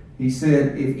other. He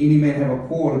said, if any man have a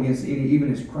quarrel against any,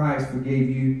 even as Christ forgave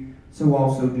you, so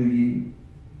also do ye.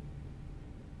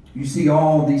 You see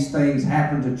all these things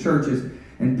happen to churches,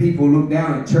 And people look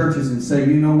down at churches and say,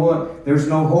 you know what? There's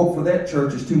no hope for that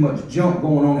church. There's too much junk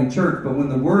going on in church. But when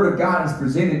the Word of God is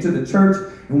presented to the church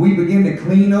and we begin to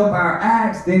clean up our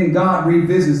acts, then God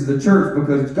revisits the church,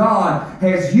 because God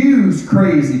has used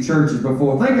crazy churches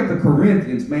before. Think of the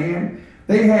Corinthians, man.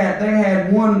 They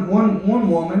had one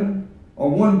woman or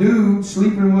one dude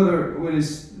sleeping with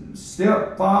his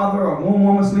stepfather, or one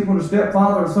woman sleeping with a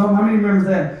stepfather or something. How many remembers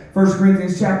that? 1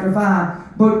 Corinthians chapter 5.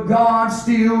 But God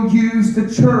still used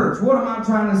the church. What am I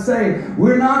trying to say?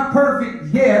 We're not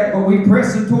perfect yet, but we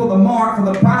press toward the mark for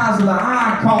the prize of the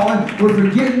high calling. We're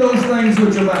forgetting those things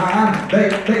which are behind.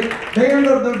 They are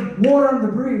the water under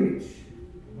the bridge.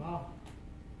 Wow.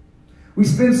 We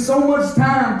spend so much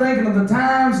time thinking of the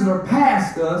times that are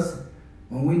past us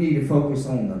when we need to focus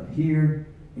on the here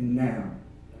and now.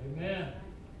 Amen.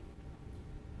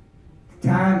 The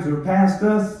times that are past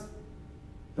us,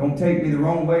 don't take me the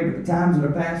wrong way, but the times that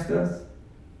are past us,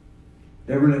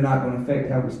 they're really not going to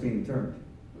affect how we spend eternity.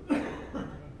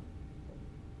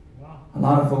 Wow. A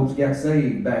lot of folks got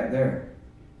saved back there,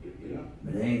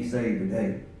 but they ain't saved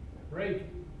today. Great.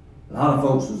 A lot of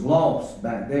folks was lost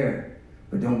back there,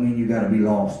 but don't mean you got to be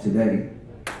lost today.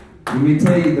 Let me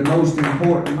tell you the most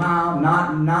important mile,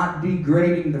 not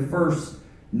degrading the first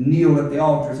kneel at the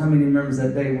altars. How many remembers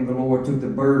that day when the Lord took the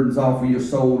burdens off of your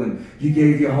soul and you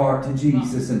gave your heart to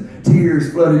Jesus and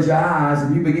tears flooded your eyes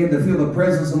and you began to feel the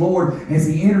presence of the Lord as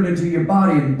He entered into your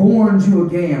body and born you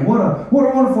again? What a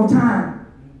wonderful time.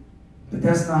 But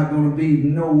that's not going to be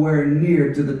nowhere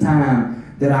near to the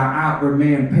time that our outward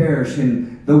man perish,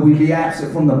 and though we be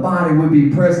absent from the body, we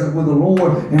be present with the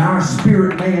Lord, and our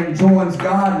spirit man joins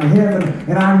God in heaven,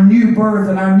 and our new birth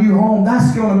and our new home.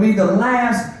 That's going to be the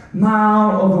last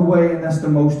mile of the way, and that's the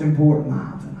most important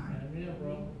mile tonight. Amen,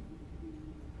 bro.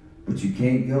 But you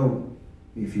can't go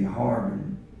if you're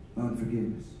harboring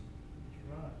unforgiveness.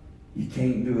 That's right. You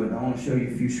can't do it. I want to show you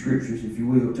a few scriptures, if you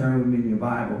will. Turn with me in your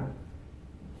Bible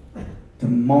to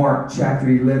Mark chapter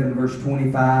 11, verse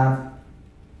 25.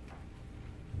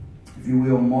 If you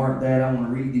will, mark that. I want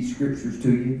to read these scriptures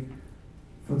to you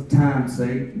for the time's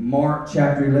sake. Mark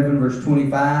chapter 11, verse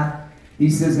 25. He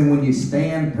says, and when you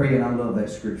stand praying, I love that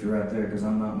scripture right there because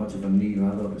I'm not much of a needle.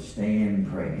 I love to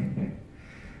stand praying.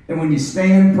 And when you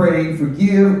stand praying,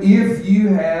 forgive if you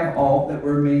have aught, that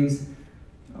word means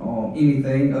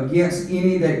anything, against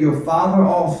any, that your Father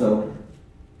also,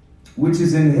 which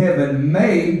is in heaven,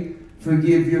 may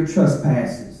forgive your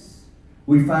trespasses.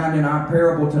 We find in our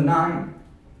parable tonight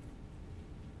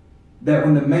that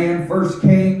when the man first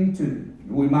came to,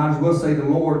 we might as well say the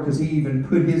Lord, because he even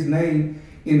put his name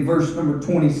in verse number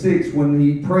 26 when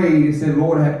he prayed and said,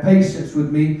 Lord, have patience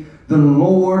with me. The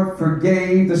Lord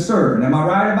forgave the servant. Am I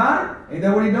right about it? Ain't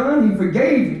that what he done? He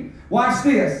forgave him. Watch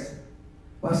this.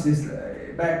 Watch this.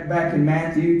 Back in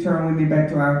Matthew. Turn with me back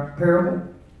to our parable.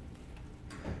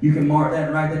 You can mark that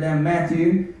and write that down.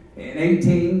 Matthew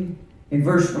 18 in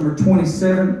verse number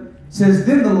 27 says,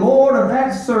 then the Lord of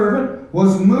that servant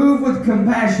was moved with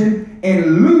compassion and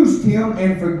loosed him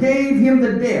and forgave him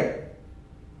the debt.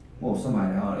 Well,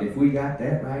 somebody, if we got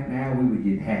that right now, we would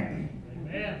get happy.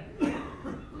 Amen.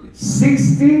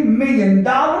 $60 million?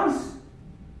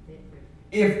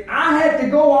 If I had to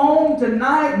go home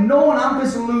tonight knowing I'm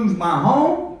just going to lose my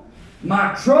home,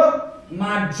 my truck,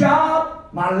 my job,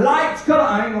 my lights cut off,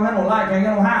 I ain't going to have no light, I ain't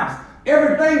got no house.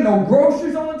 Everything, no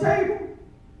groceries on the table.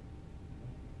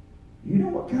 You know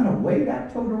what kind of weight I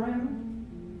tote around?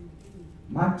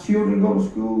 My children go to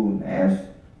school and ask,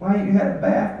 why ain't you had a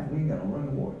bath? Because we ain't got no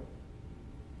running water.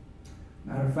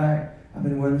 Matter of fact, I've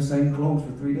been wearing the same clothes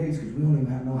for 3 days because we don't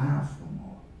even have no house no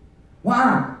more.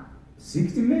 Why?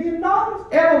 $60 million?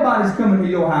 Everybody's coming to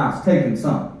your house taking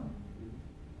something.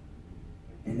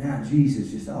 And now Jesus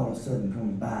just all of a sudden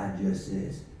comes by and just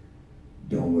says,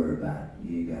 don't worry about it.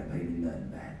 You ain't got to pay me nothing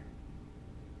back.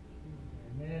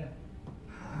 Amen.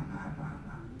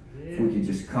 If we could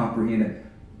just comprehend it.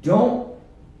 Don't.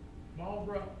 Come on,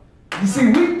 bro. You see,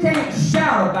 we can't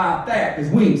shout about that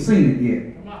because we ain't seen it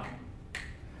yet. Come on.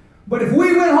 But if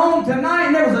we went home tonight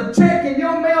and there was a check in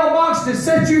your mailbox to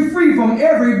set you free from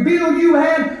every bill you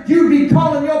had, you'd be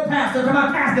calling your pastor. Come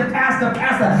on,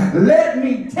 pastor. Let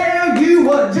me tell you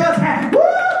what just happened. Woo,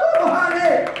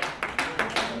 honey.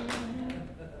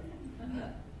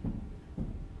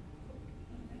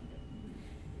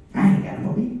 I ain't got no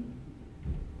more bills.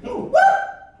 Oh,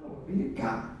 what? Glory be to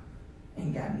God.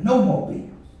 Ain't got no more bills.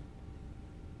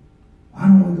 Why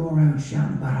don't we go around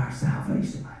shouting about our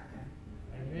salvation like that?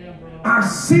 Amen, bro. Our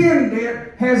sin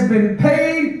debt has been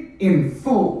paid in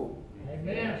full.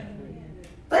 Amen.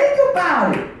 Think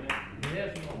about it.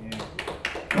 Yes, Lord.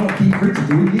 Don't keep preaching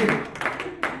till we get it.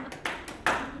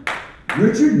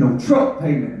 Richard, no truck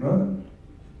payment, brother.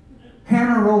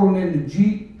 Hannah rolling in the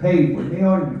Jeep, paid for it. They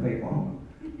already been paid for it.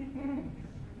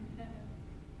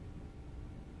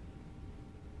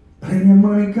 Plenty of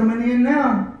money coming in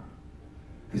now.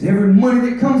 Because every money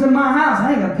that comes in my house,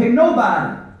 I ain't going to pay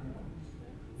nobody.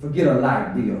 Forget a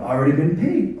light bill, already been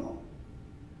paid for.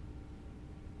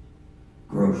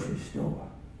 Grocery store.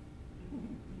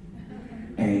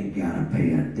 Ain't got to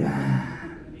pay a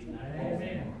dime.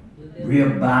 Amen.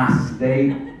 Ribeye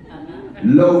steak.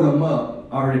 Load them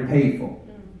up, already paid for.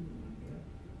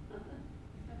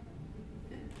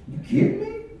 You kidding me?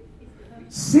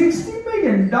 $60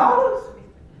 million? Yeah,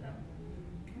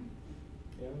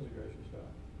 it was a grocery store.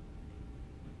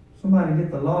 Somebody hit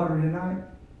the lottery tonight?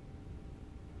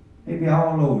 Maybe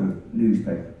all over the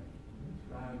newspaper.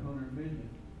 500 million.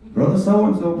 Brother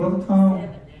so-and-so, Brother Tom.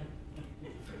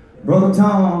 Brother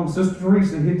Tom, Sister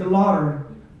Teresa hit the lottery.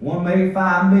 One made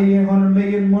 $5 million, $100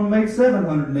 million, one made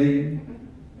 $700 million.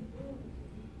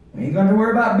 We ain't got to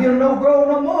worry about building no grove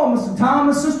no more. Mr. Tom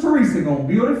and Sister Teresa gonna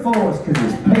build it for us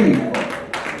because it's paid for.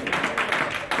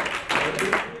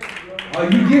 Are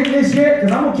you getting this yet?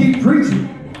 Because I'm gonna keep preaching.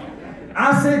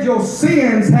 I said your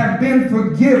sins have been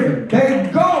forgiven. They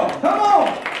go. Come on.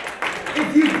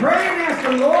 If you pray and ask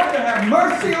the Lord to have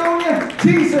mercy on you,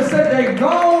 Jesus said they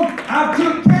gone. I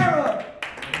took care of it.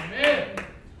 Amen.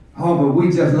 Oh, but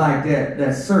we just like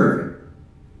that servant.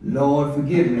 Lord,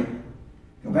 forgive me.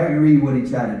 Go back and read what he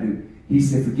tried to do. He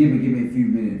said, forgive me, give me a few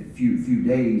minutes, few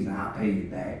days, and I'll pay you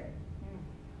back.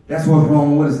 That's what's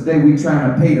wrong with us today. We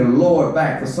trying to pay the Lord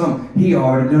back for something he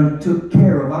already done took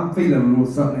care of. I'm feeling a little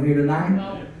something here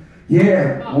tonight.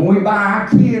 Yeah, when we buy our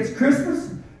kids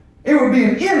Christmas, it would be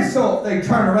an insult if they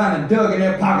turned around and dug in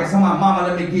their pockets. Somebody, mama,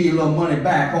 let me give you a little money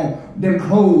back on them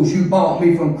clothes you bought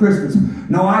me from Christmas.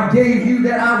 No, I gave you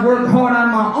that. I worked hard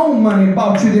on my own money and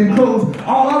bought you them clothes.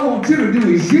 All I want you to do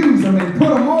is use them and put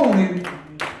them on. And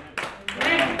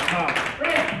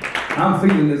I'm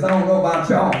feeling this. I don't know about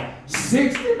y'all.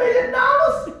 $60 million?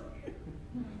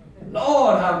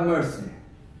 Lord have mercy.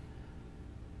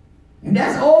 And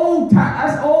that's old time.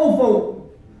 That's old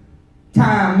folk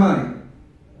time money.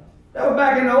 That was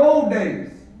back in the old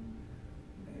days.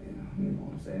 You know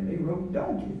what I'm saying? They rode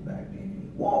donkeys back then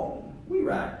and walked. We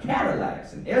ride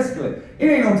Cadillacs and Escalade. It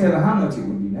ain't gonna tell you how much it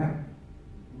would be now.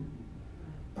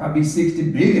 Probably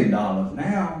 $60 billion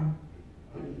now.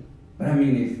 But I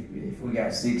mean, if we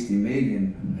got 60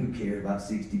 million, who cares about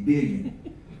 60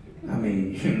 billion? I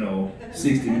mean, you know,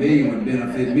 60 million would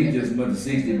benefit me just as much as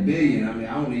 60 billion. I mean,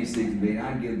 I don't need 60 billion.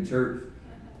 I can give the church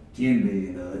 10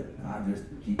 billion of it. I'll just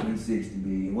keep me 60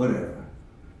 billion, whatever.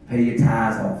 Pay your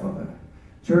tithes off of it.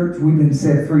 Church, we've been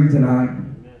set free tonight.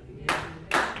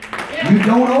 You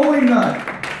don't owe him nothing.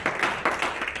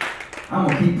 I'm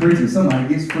going to keep preaching. Somebody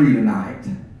gets free tonight.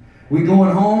 We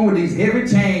going home with these heavy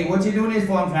chains. What you doing this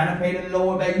for? I'm trying to pay the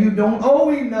Lord back. You don't owe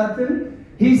him nothing.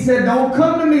 He said, don't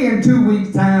come to me in 2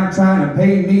 weeks' time trying to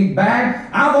pay me back.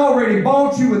 I've already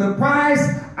bought you with a price.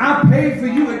 I paid for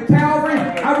you at Calvary.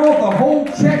 I wrote the whole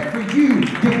check for you.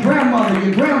 Your grandmother,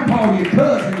 your grandpa, your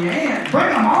cousin, your aunt. Bring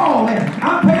them all in.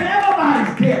 I paid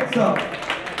everybody's debts up.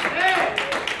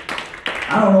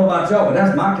 I don't know about y'all, but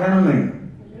that's my kind of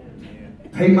man.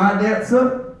 Pay my debts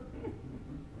up.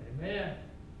 Amen.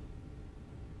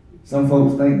 Some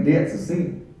folks think debt's a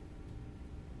sin.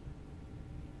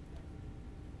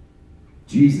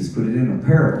 Jesus put it in a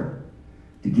parable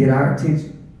to get our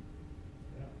attention.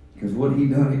 Because what he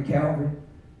done at Calvary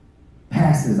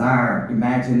passes our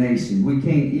imagination. We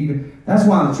can't even, that's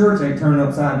why the church ain't turned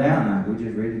upside down now. We're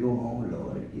just ready to go home, Lord.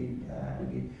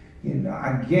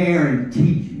 I guarantee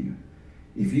you,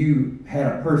 if you had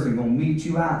a person going to meet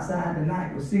you outside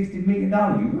tonight with $60 million,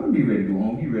 you're going to be ready to go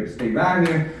home. You're ready to stay right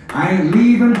here. I ain't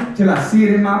leaving till I see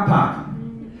it in my pocket.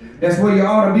 That's where you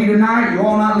ought to be tonight. You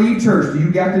ought not leave church till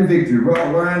you got the victory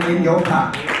right in your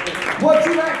pocket. What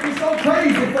you acting so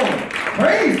crazy for?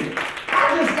 Crazy.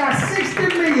 I just got $60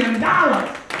 million.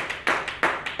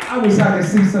 I wish I could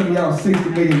see some of y'all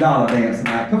 $60 million dance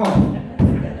tonight. Come on.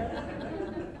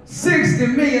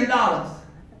 $60 million.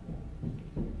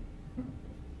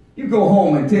 You go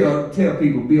home and tell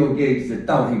people Bill Gates that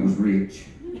thought he was rich.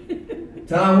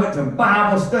 Till I went to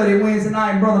Bible study Wednesday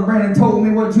night, Brother Brandon told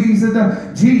me what Jesus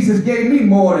done. Jesus gave me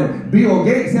more than Bill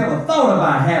Gates ever thought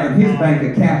about having his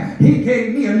bank account. He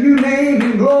gave me a new name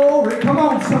in glory. Come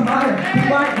on, somebody. He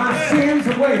wiped my sins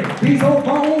away. These old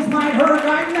bones might hurt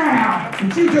right now.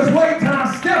 But you just wait till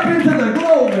I step into the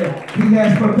glory he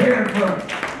has prepared for us.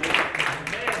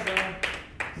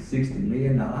 $60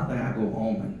 million. I think I go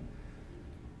home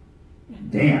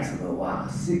and dance a little while.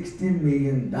 $60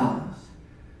 million.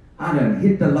 I done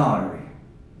hit the lottery.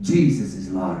 Jesus'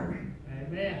 lottery.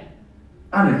 Amen.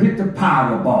 I done hit the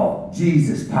Powerball.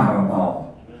 Jesus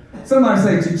Powerball.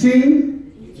 Somebody say cha-ching.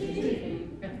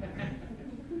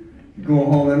 You're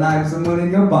going home tonight with some money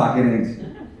in your pocket, ain't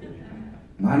you?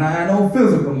 Might not have no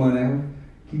physical money.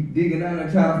 Keep digging down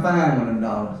there trying to find one of them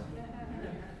dollars.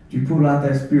 You pull out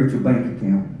that spiritual bank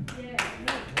account.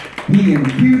 He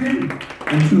imputed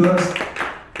unto us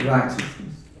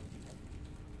righteousness.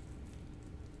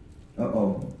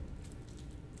 Uh-oh.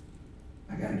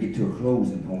 I got to get to a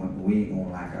closing point, but we ain't going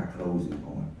to like our closing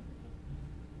point.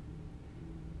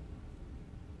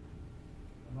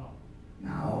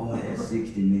 Now, all that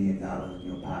 $60 million in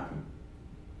your pocket,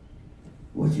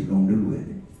 what you going to do with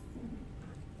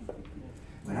it?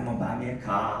 Well, I'm going to buy me a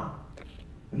car.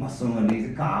 And my son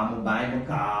needs a car, I'm going to buy him a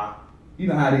car. You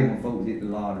know how it is when folks hit the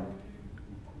lottery.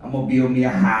 I'm going to build me a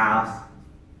house.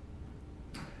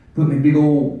 Put me a big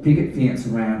old picket fence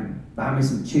around it. Buy me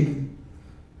some chicken.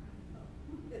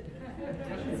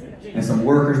 And some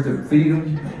workers to feed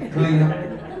them, clean them.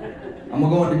 I'm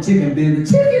going to go into chicken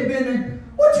business. Chicken business?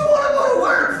 What you want to go to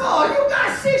work for? You got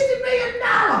 $60 million.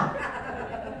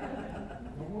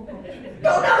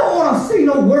 Don't never want to see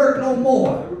no work no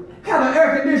more. Have an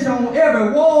air conditioner on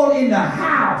every wall in the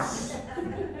house.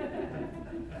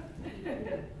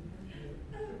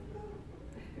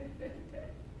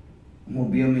 I'm going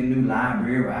to build me a new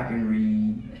library where I can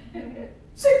read.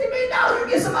 $60 million, you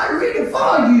get somebody to read it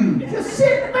for you. Just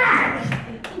sit back.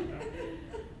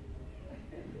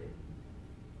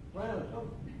 Well,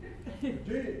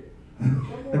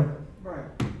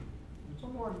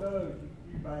 someone does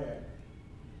you bad.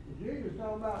 Jesus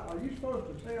talking about, are you supposed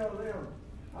to tell them,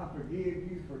 I forgive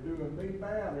you for doing me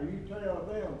bad, or you tell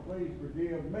them, please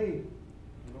forgive me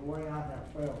for the way I have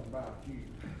felt about you?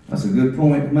 That's a good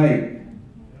point to make.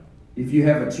 If you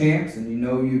have a chance and you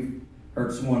know you've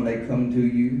hurt someone, they come to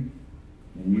you,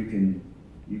 and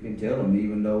you can tell them,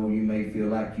 even though you may feel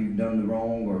like you've done the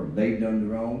wrong or they've done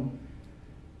the wrong.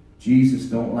 Jesus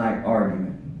don't like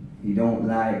argument. He don't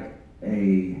like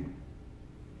a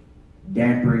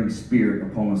dampering spirit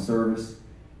upon a service,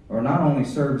 or not only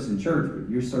service in church, but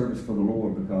your service for the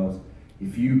Lord, because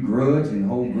if you grudge and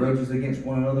hold grudges against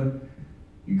one another,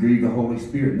 you grieve the Holy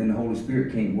Spirit, and then the Holy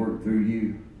Spirit can't work through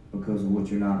you because of what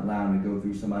you're not allowing to go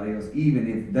through somebody else, even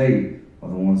if they are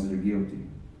the ones that are guilty.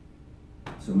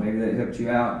 So maybe that helped you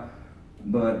out.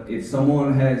 But if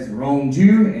someone has wronged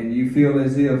you and you feel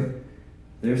as if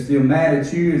they're still mad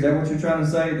at you, is that what you're trying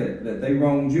to say? That they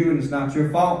wronged you and it's not your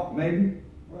fault, maybe?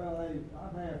 Well,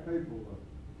 I've had people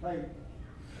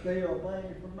steal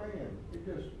things from men.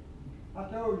 I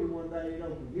told you one day,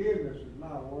 forgiveness is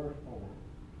not a word for it.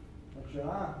 But should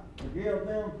I forgive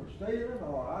them for stealing,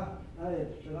 or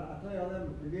should I tell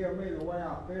them to forgive me the way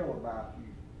I feel about you?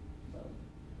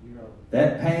 So,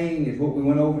 that pain is what we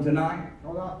went over tonight.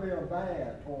 Because I feel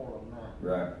bad for them now.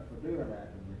 Right. For doing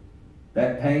that to me.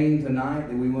 That pain tonight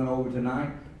that we went over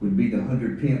tonight would be the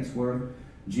 100 pence worth.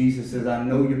 Jesus says, I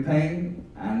know your pain.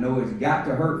 I know it's got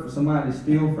to hurt for somebody to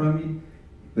steal from you.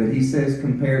 But he says,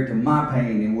 compared to my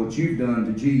pain and what you've done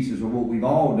to Jesus, or what we've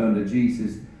all done to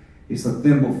Jesus, it's a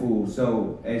thimbleful.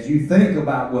 So as you think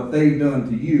about what they've done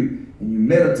to you, and you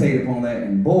meditate upon that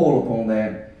and boil upon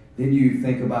that, then you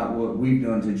think about what we've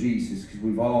done to Jesus, because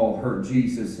we've all hurt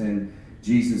Jesus. And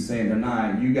Jesus saying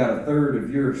tonight, you got a third of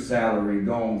your salary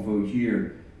gone for a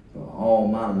year. All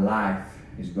my life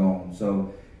is gone.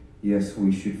 So yes,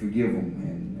 we should forgive them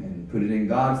and put it in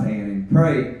God's hand and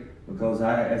pray. Because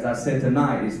as I said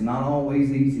tonight, it's not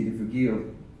always easy to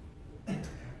forgive.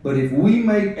 But if we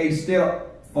make a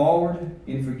step forward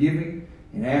in forgiving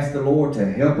and ask the Lord to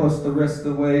help us the rest of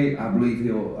the way, I believe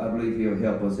He'll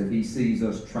help us if He sees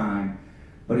us trying.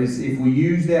 But if we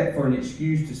use that for an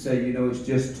excuse to say, it's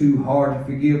just too hard to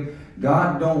forgive,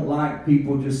 God don't like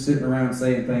people just sitting around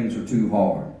saying things are too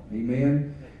hard.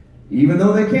 Amen? Even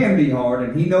though they can be hard,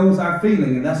 and He knows our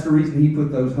feeling, and that's the reason He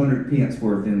put those 100 pence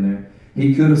worth in there.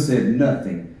 He could have said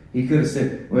nothing. He could have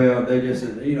said, well, they just,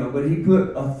 but He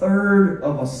put a third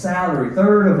of a salary,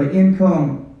 third of an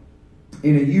income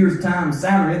in a year's time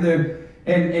salary in there.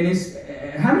 And it's,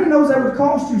 how many knows that would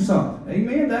cost you something?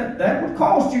 Amen? That would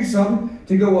cost you something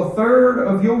to go a third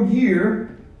of your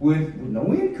year with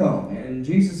no income. And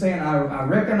Jesus saying, I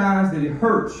recognize that it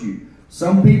hurts you.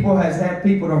 Some people has had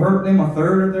people to hurt them a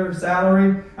third of their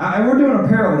salary. We're doing a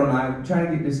parable tonight. We're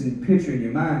trying to get this in picture in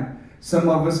your mind. Some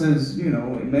of us is, it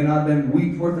may not have been a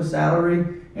week's worth of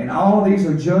salary. And all these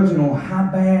are judging on how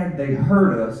bad they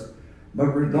hurt us. But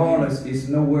regardless, it's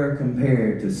nowhere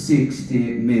compared to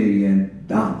 $60 million.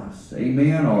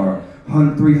 Amen? Or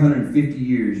 350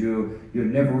 years, you'll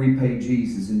never repay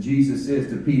Jesus. And Jesus says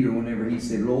to Peter whenever he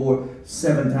said, Lord,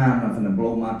 7 times I'm going to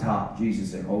blow my top.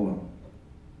 Jesus said, hold on.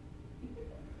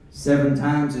 7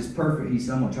 times is perfect. He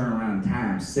said, I'm going to turn around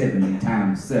times 70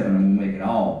 times 7. I'm going to make it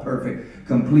all perfect.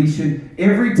 Completion.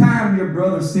 Every time your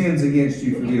brother sins against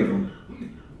you, forgive him.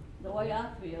 The way I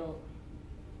feel,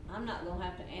 I'm not going to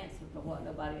have to answer for what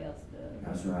nobody else does.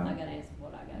 That's right. I got to answer for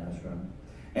what I got. That's right.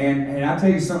 And I'll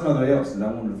tell you something other else that I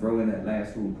wanted to throw in that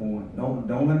last little point.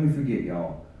 Don't let me forget,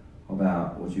 y'all,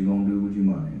 about what you're going to do with your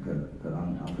money, because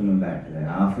I'm coming back to that.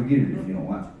 I'll forget it if you don't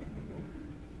watch it.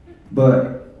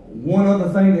 But one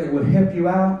other thing that would help you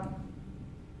out,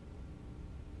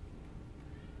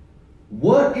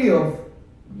 what if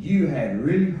you had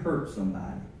really hurt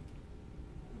somebody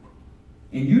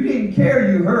and you didn't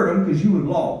care you hurt them because you were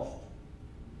lost,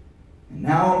 and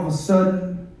now all of a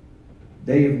sudden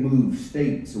they have moved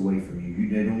states away from you.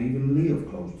 They don't even live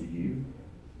close to you.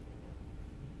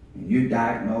 And you're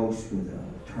diagnosed with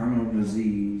a terminal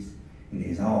disease, and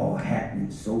it's all happening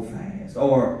so fast.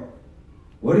 Or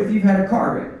what if you've had a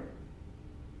car wreck,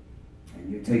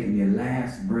 and you're taking your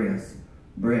last breath,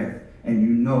 and you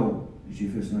know that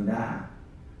you're fixing to die.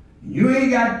 And you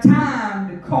ain't got time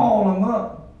to call them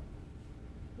up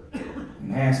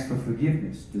and ask for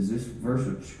forgiveness. Does this verse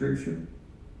of Scripture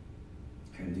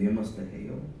condemn us to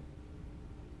hell?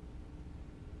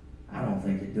 I don't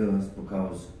think it does,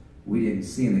 because we didn't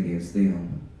sin against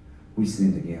them. We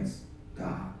sinned against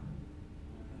God.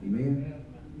 Amen?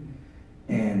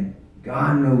 And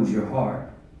God knows your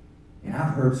heart. And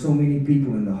I've heard so many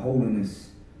people in the holiness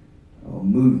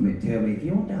movement tell me, if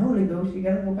you want the Holy Ghost, you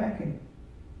got to go back and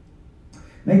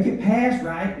make it pass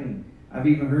right. And I've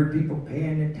even heard people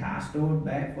paying their tie stores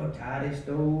back for a tie they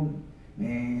stole.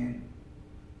 Man.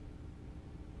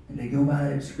 And they go by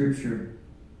that scripture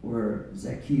where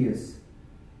Zacchaeus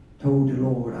told the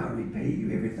Lord, I'll repay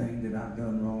you everything that I've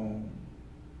done wrong.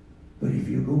 But if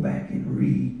you go back and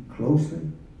read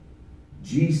closely,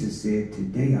 Jesus said,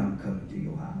 today I'm coming to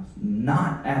your house.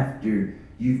 Not after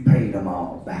you've paid them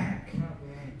all back.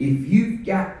 If you've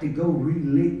got to go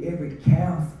relick every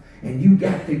calf, and you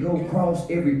got to go cross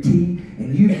every T,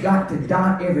 and you've got to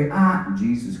dot every I,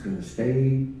 Jesus could have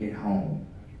stayed at home.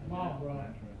 Come on,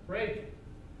 Brian. Break.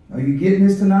 Are you getting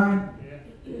this tonight?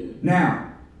 Yeah.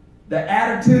 Now, the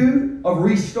attitude of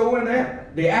restoring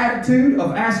that, the attitude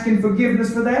of asking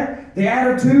forgiveness for that, the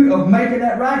attitude of making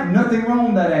that right, nothing wrong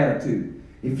with that attitude.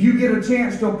 If you get a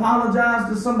chance to apologize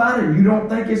to somebody and you don't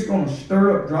think it's going to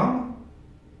stir up drama,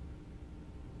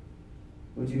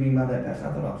 what do you mean by that, Pastor?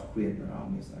 I thought I was quitting, but I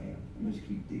don't guess I am. I just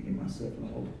keep digging myself in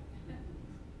the hole.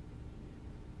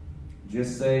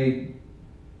 Just say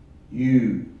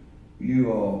you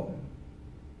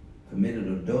committed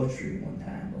adultery one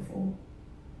time before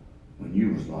when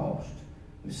you was lost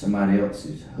with somebody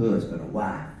else's husband or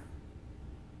wife.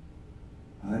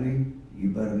 Honey, you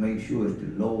better make sure it's the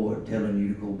Lord telling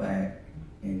you to go back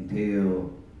and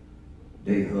tell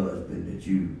their husband that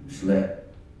you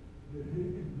slept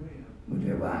with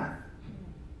their wife,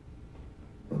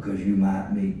 because you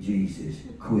might meet Jesus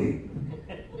quick.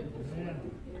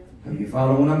 Are you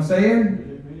following what I'm saying?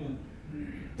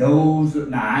 Now,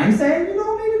 I ain't saying you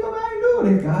don't need to go back and do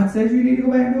it. If God says you need to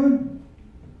go back and do it,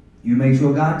 you make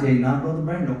sure God tell you, not Brother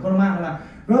Brandon. Don't come out and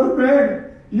like, Brother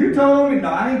Brandon, you told me. No,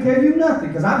 I didn't tell you nothing,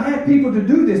 because I've had people to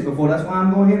do this before. That's why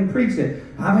I'm going ahead and preach it.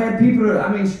 I've had people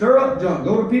to, stir up junk.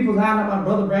 Go to people's house and my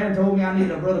Brother Brandon told me I need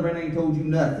a Brother Brandon ain't told you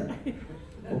nothing.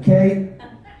 Okay?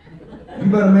 You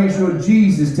better make sure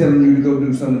Jesus telling you to go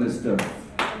do some of this stuff.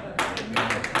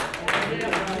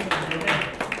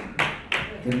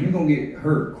 Because you're going to get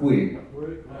hurt quick.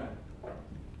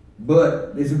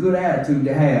 But it's a good attitude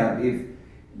to have.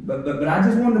 But I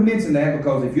just wanted to mention that,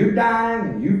 because if you're dying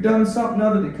and you've done something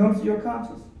other that comes to your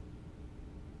conscience,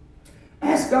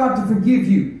 ask God to forgive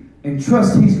you and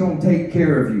trust He's going to take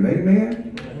care of you.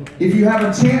 Amen? If you have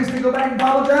a chance to go back and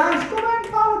apologize, go back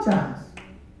and apologize.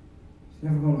 It's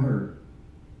never going to hurt.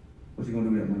 What you going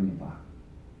to do with that money in your pocket?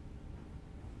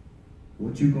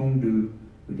 What you going to do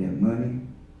with that money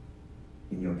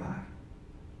in your pocket?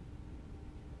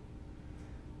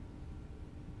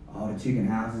 All the chicken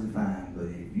houses are fine, but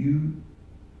if you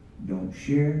don't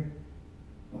share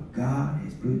what God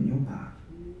has put in your pocket,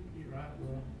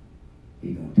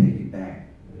 He's going to take it back.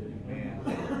 Amen.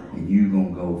 And you're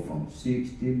going to go from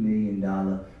 $60 million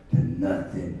to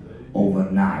nothing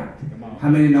overnight. How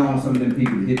many know some of them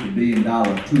people hit the $1 billion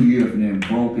 2 years from them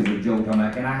broke as a joke? I'm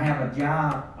like, can I have a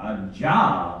job? A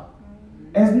job?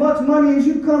 As much money as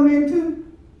you come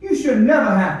into? You should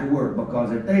never have to work,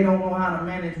 because if they don't know how to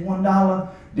manage $1,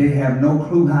 they have no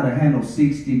clue how to handle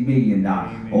 $60 million.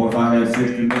 Or if I had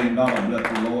 $60 million, bless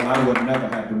the Lord, I would never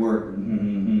have to work.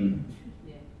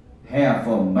 Half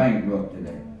of them bankrupt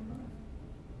today.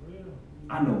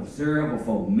 I know several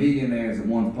folk, millionaires at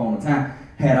one upon a time,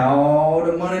 had all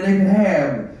the money they could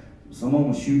have. Some of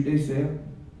them shoot themselves.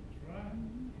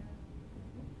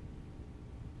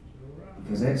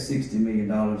 Because that $60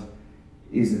 million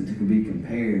isn't to be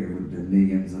compared with the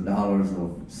millions of dollars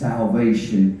of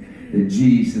salvation that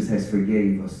Jesus has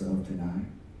forgave us of tonight.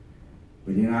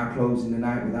 But in our closing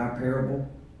tonight with our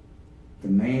parable, the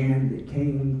man that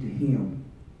came to him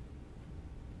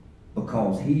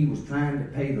because he was trying to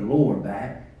pay the Lord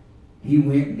back, he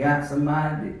went and got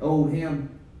somebody that owed him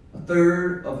a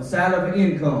third of a salary of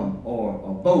income, or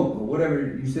a boat, or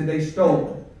whatever you said they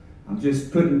stole. I'm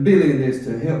just putting Billy in this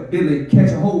to help Billy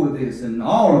catch a hold of this, and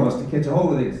all of us to catch a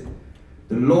hold of this.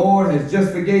 The Lord has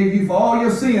just forgave you for all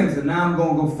your sins, and now I'm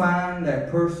going to go find that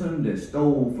person that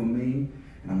stole from me,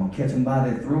 and I'm going to catch him by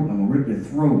their throat, and I'm going to rip their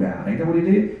throat out. Ain't that what he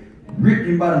did? Ripped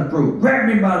him by the throat, grabbed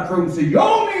him by the throat, and said, "You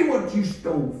owe me what you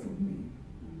stole from me."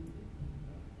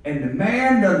 And the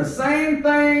man does the same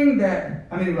thing that,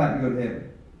 how many like to go to heaven?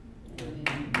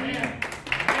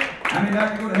 How many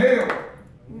like to go to hell?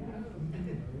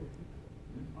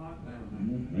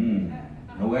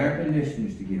 No air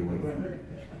conditioners to get away from it.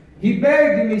 He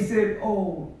begged him, he said,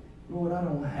 "Oh, Lord, I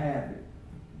don't have it.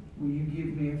 Will you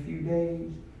give me a few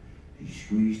days?" He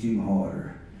squeezed him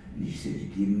harder, and he said,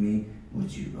 "Give me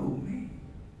what you owe me."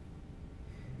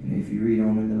 And if you read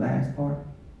on in the last part,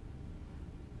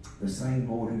 the same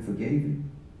Lord who forgave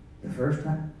him the first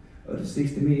time of the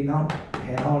 $60 million,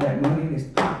 had all that money in his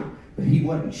pocket, but he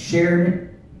wasn't sharing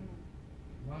it.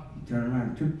 He turned around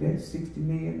and took that $60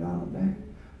 million back,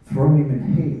 thrown him in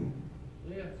hell.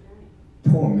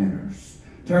 Tormentors.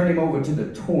 Turned him over to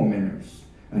the tormentors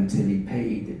until he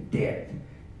paid the debt.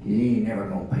 He ain't never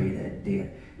going to pay that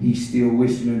debt. He's still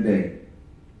wishing today,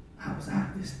 I was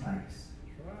out of this place.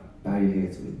 Bow your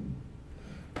heads with me.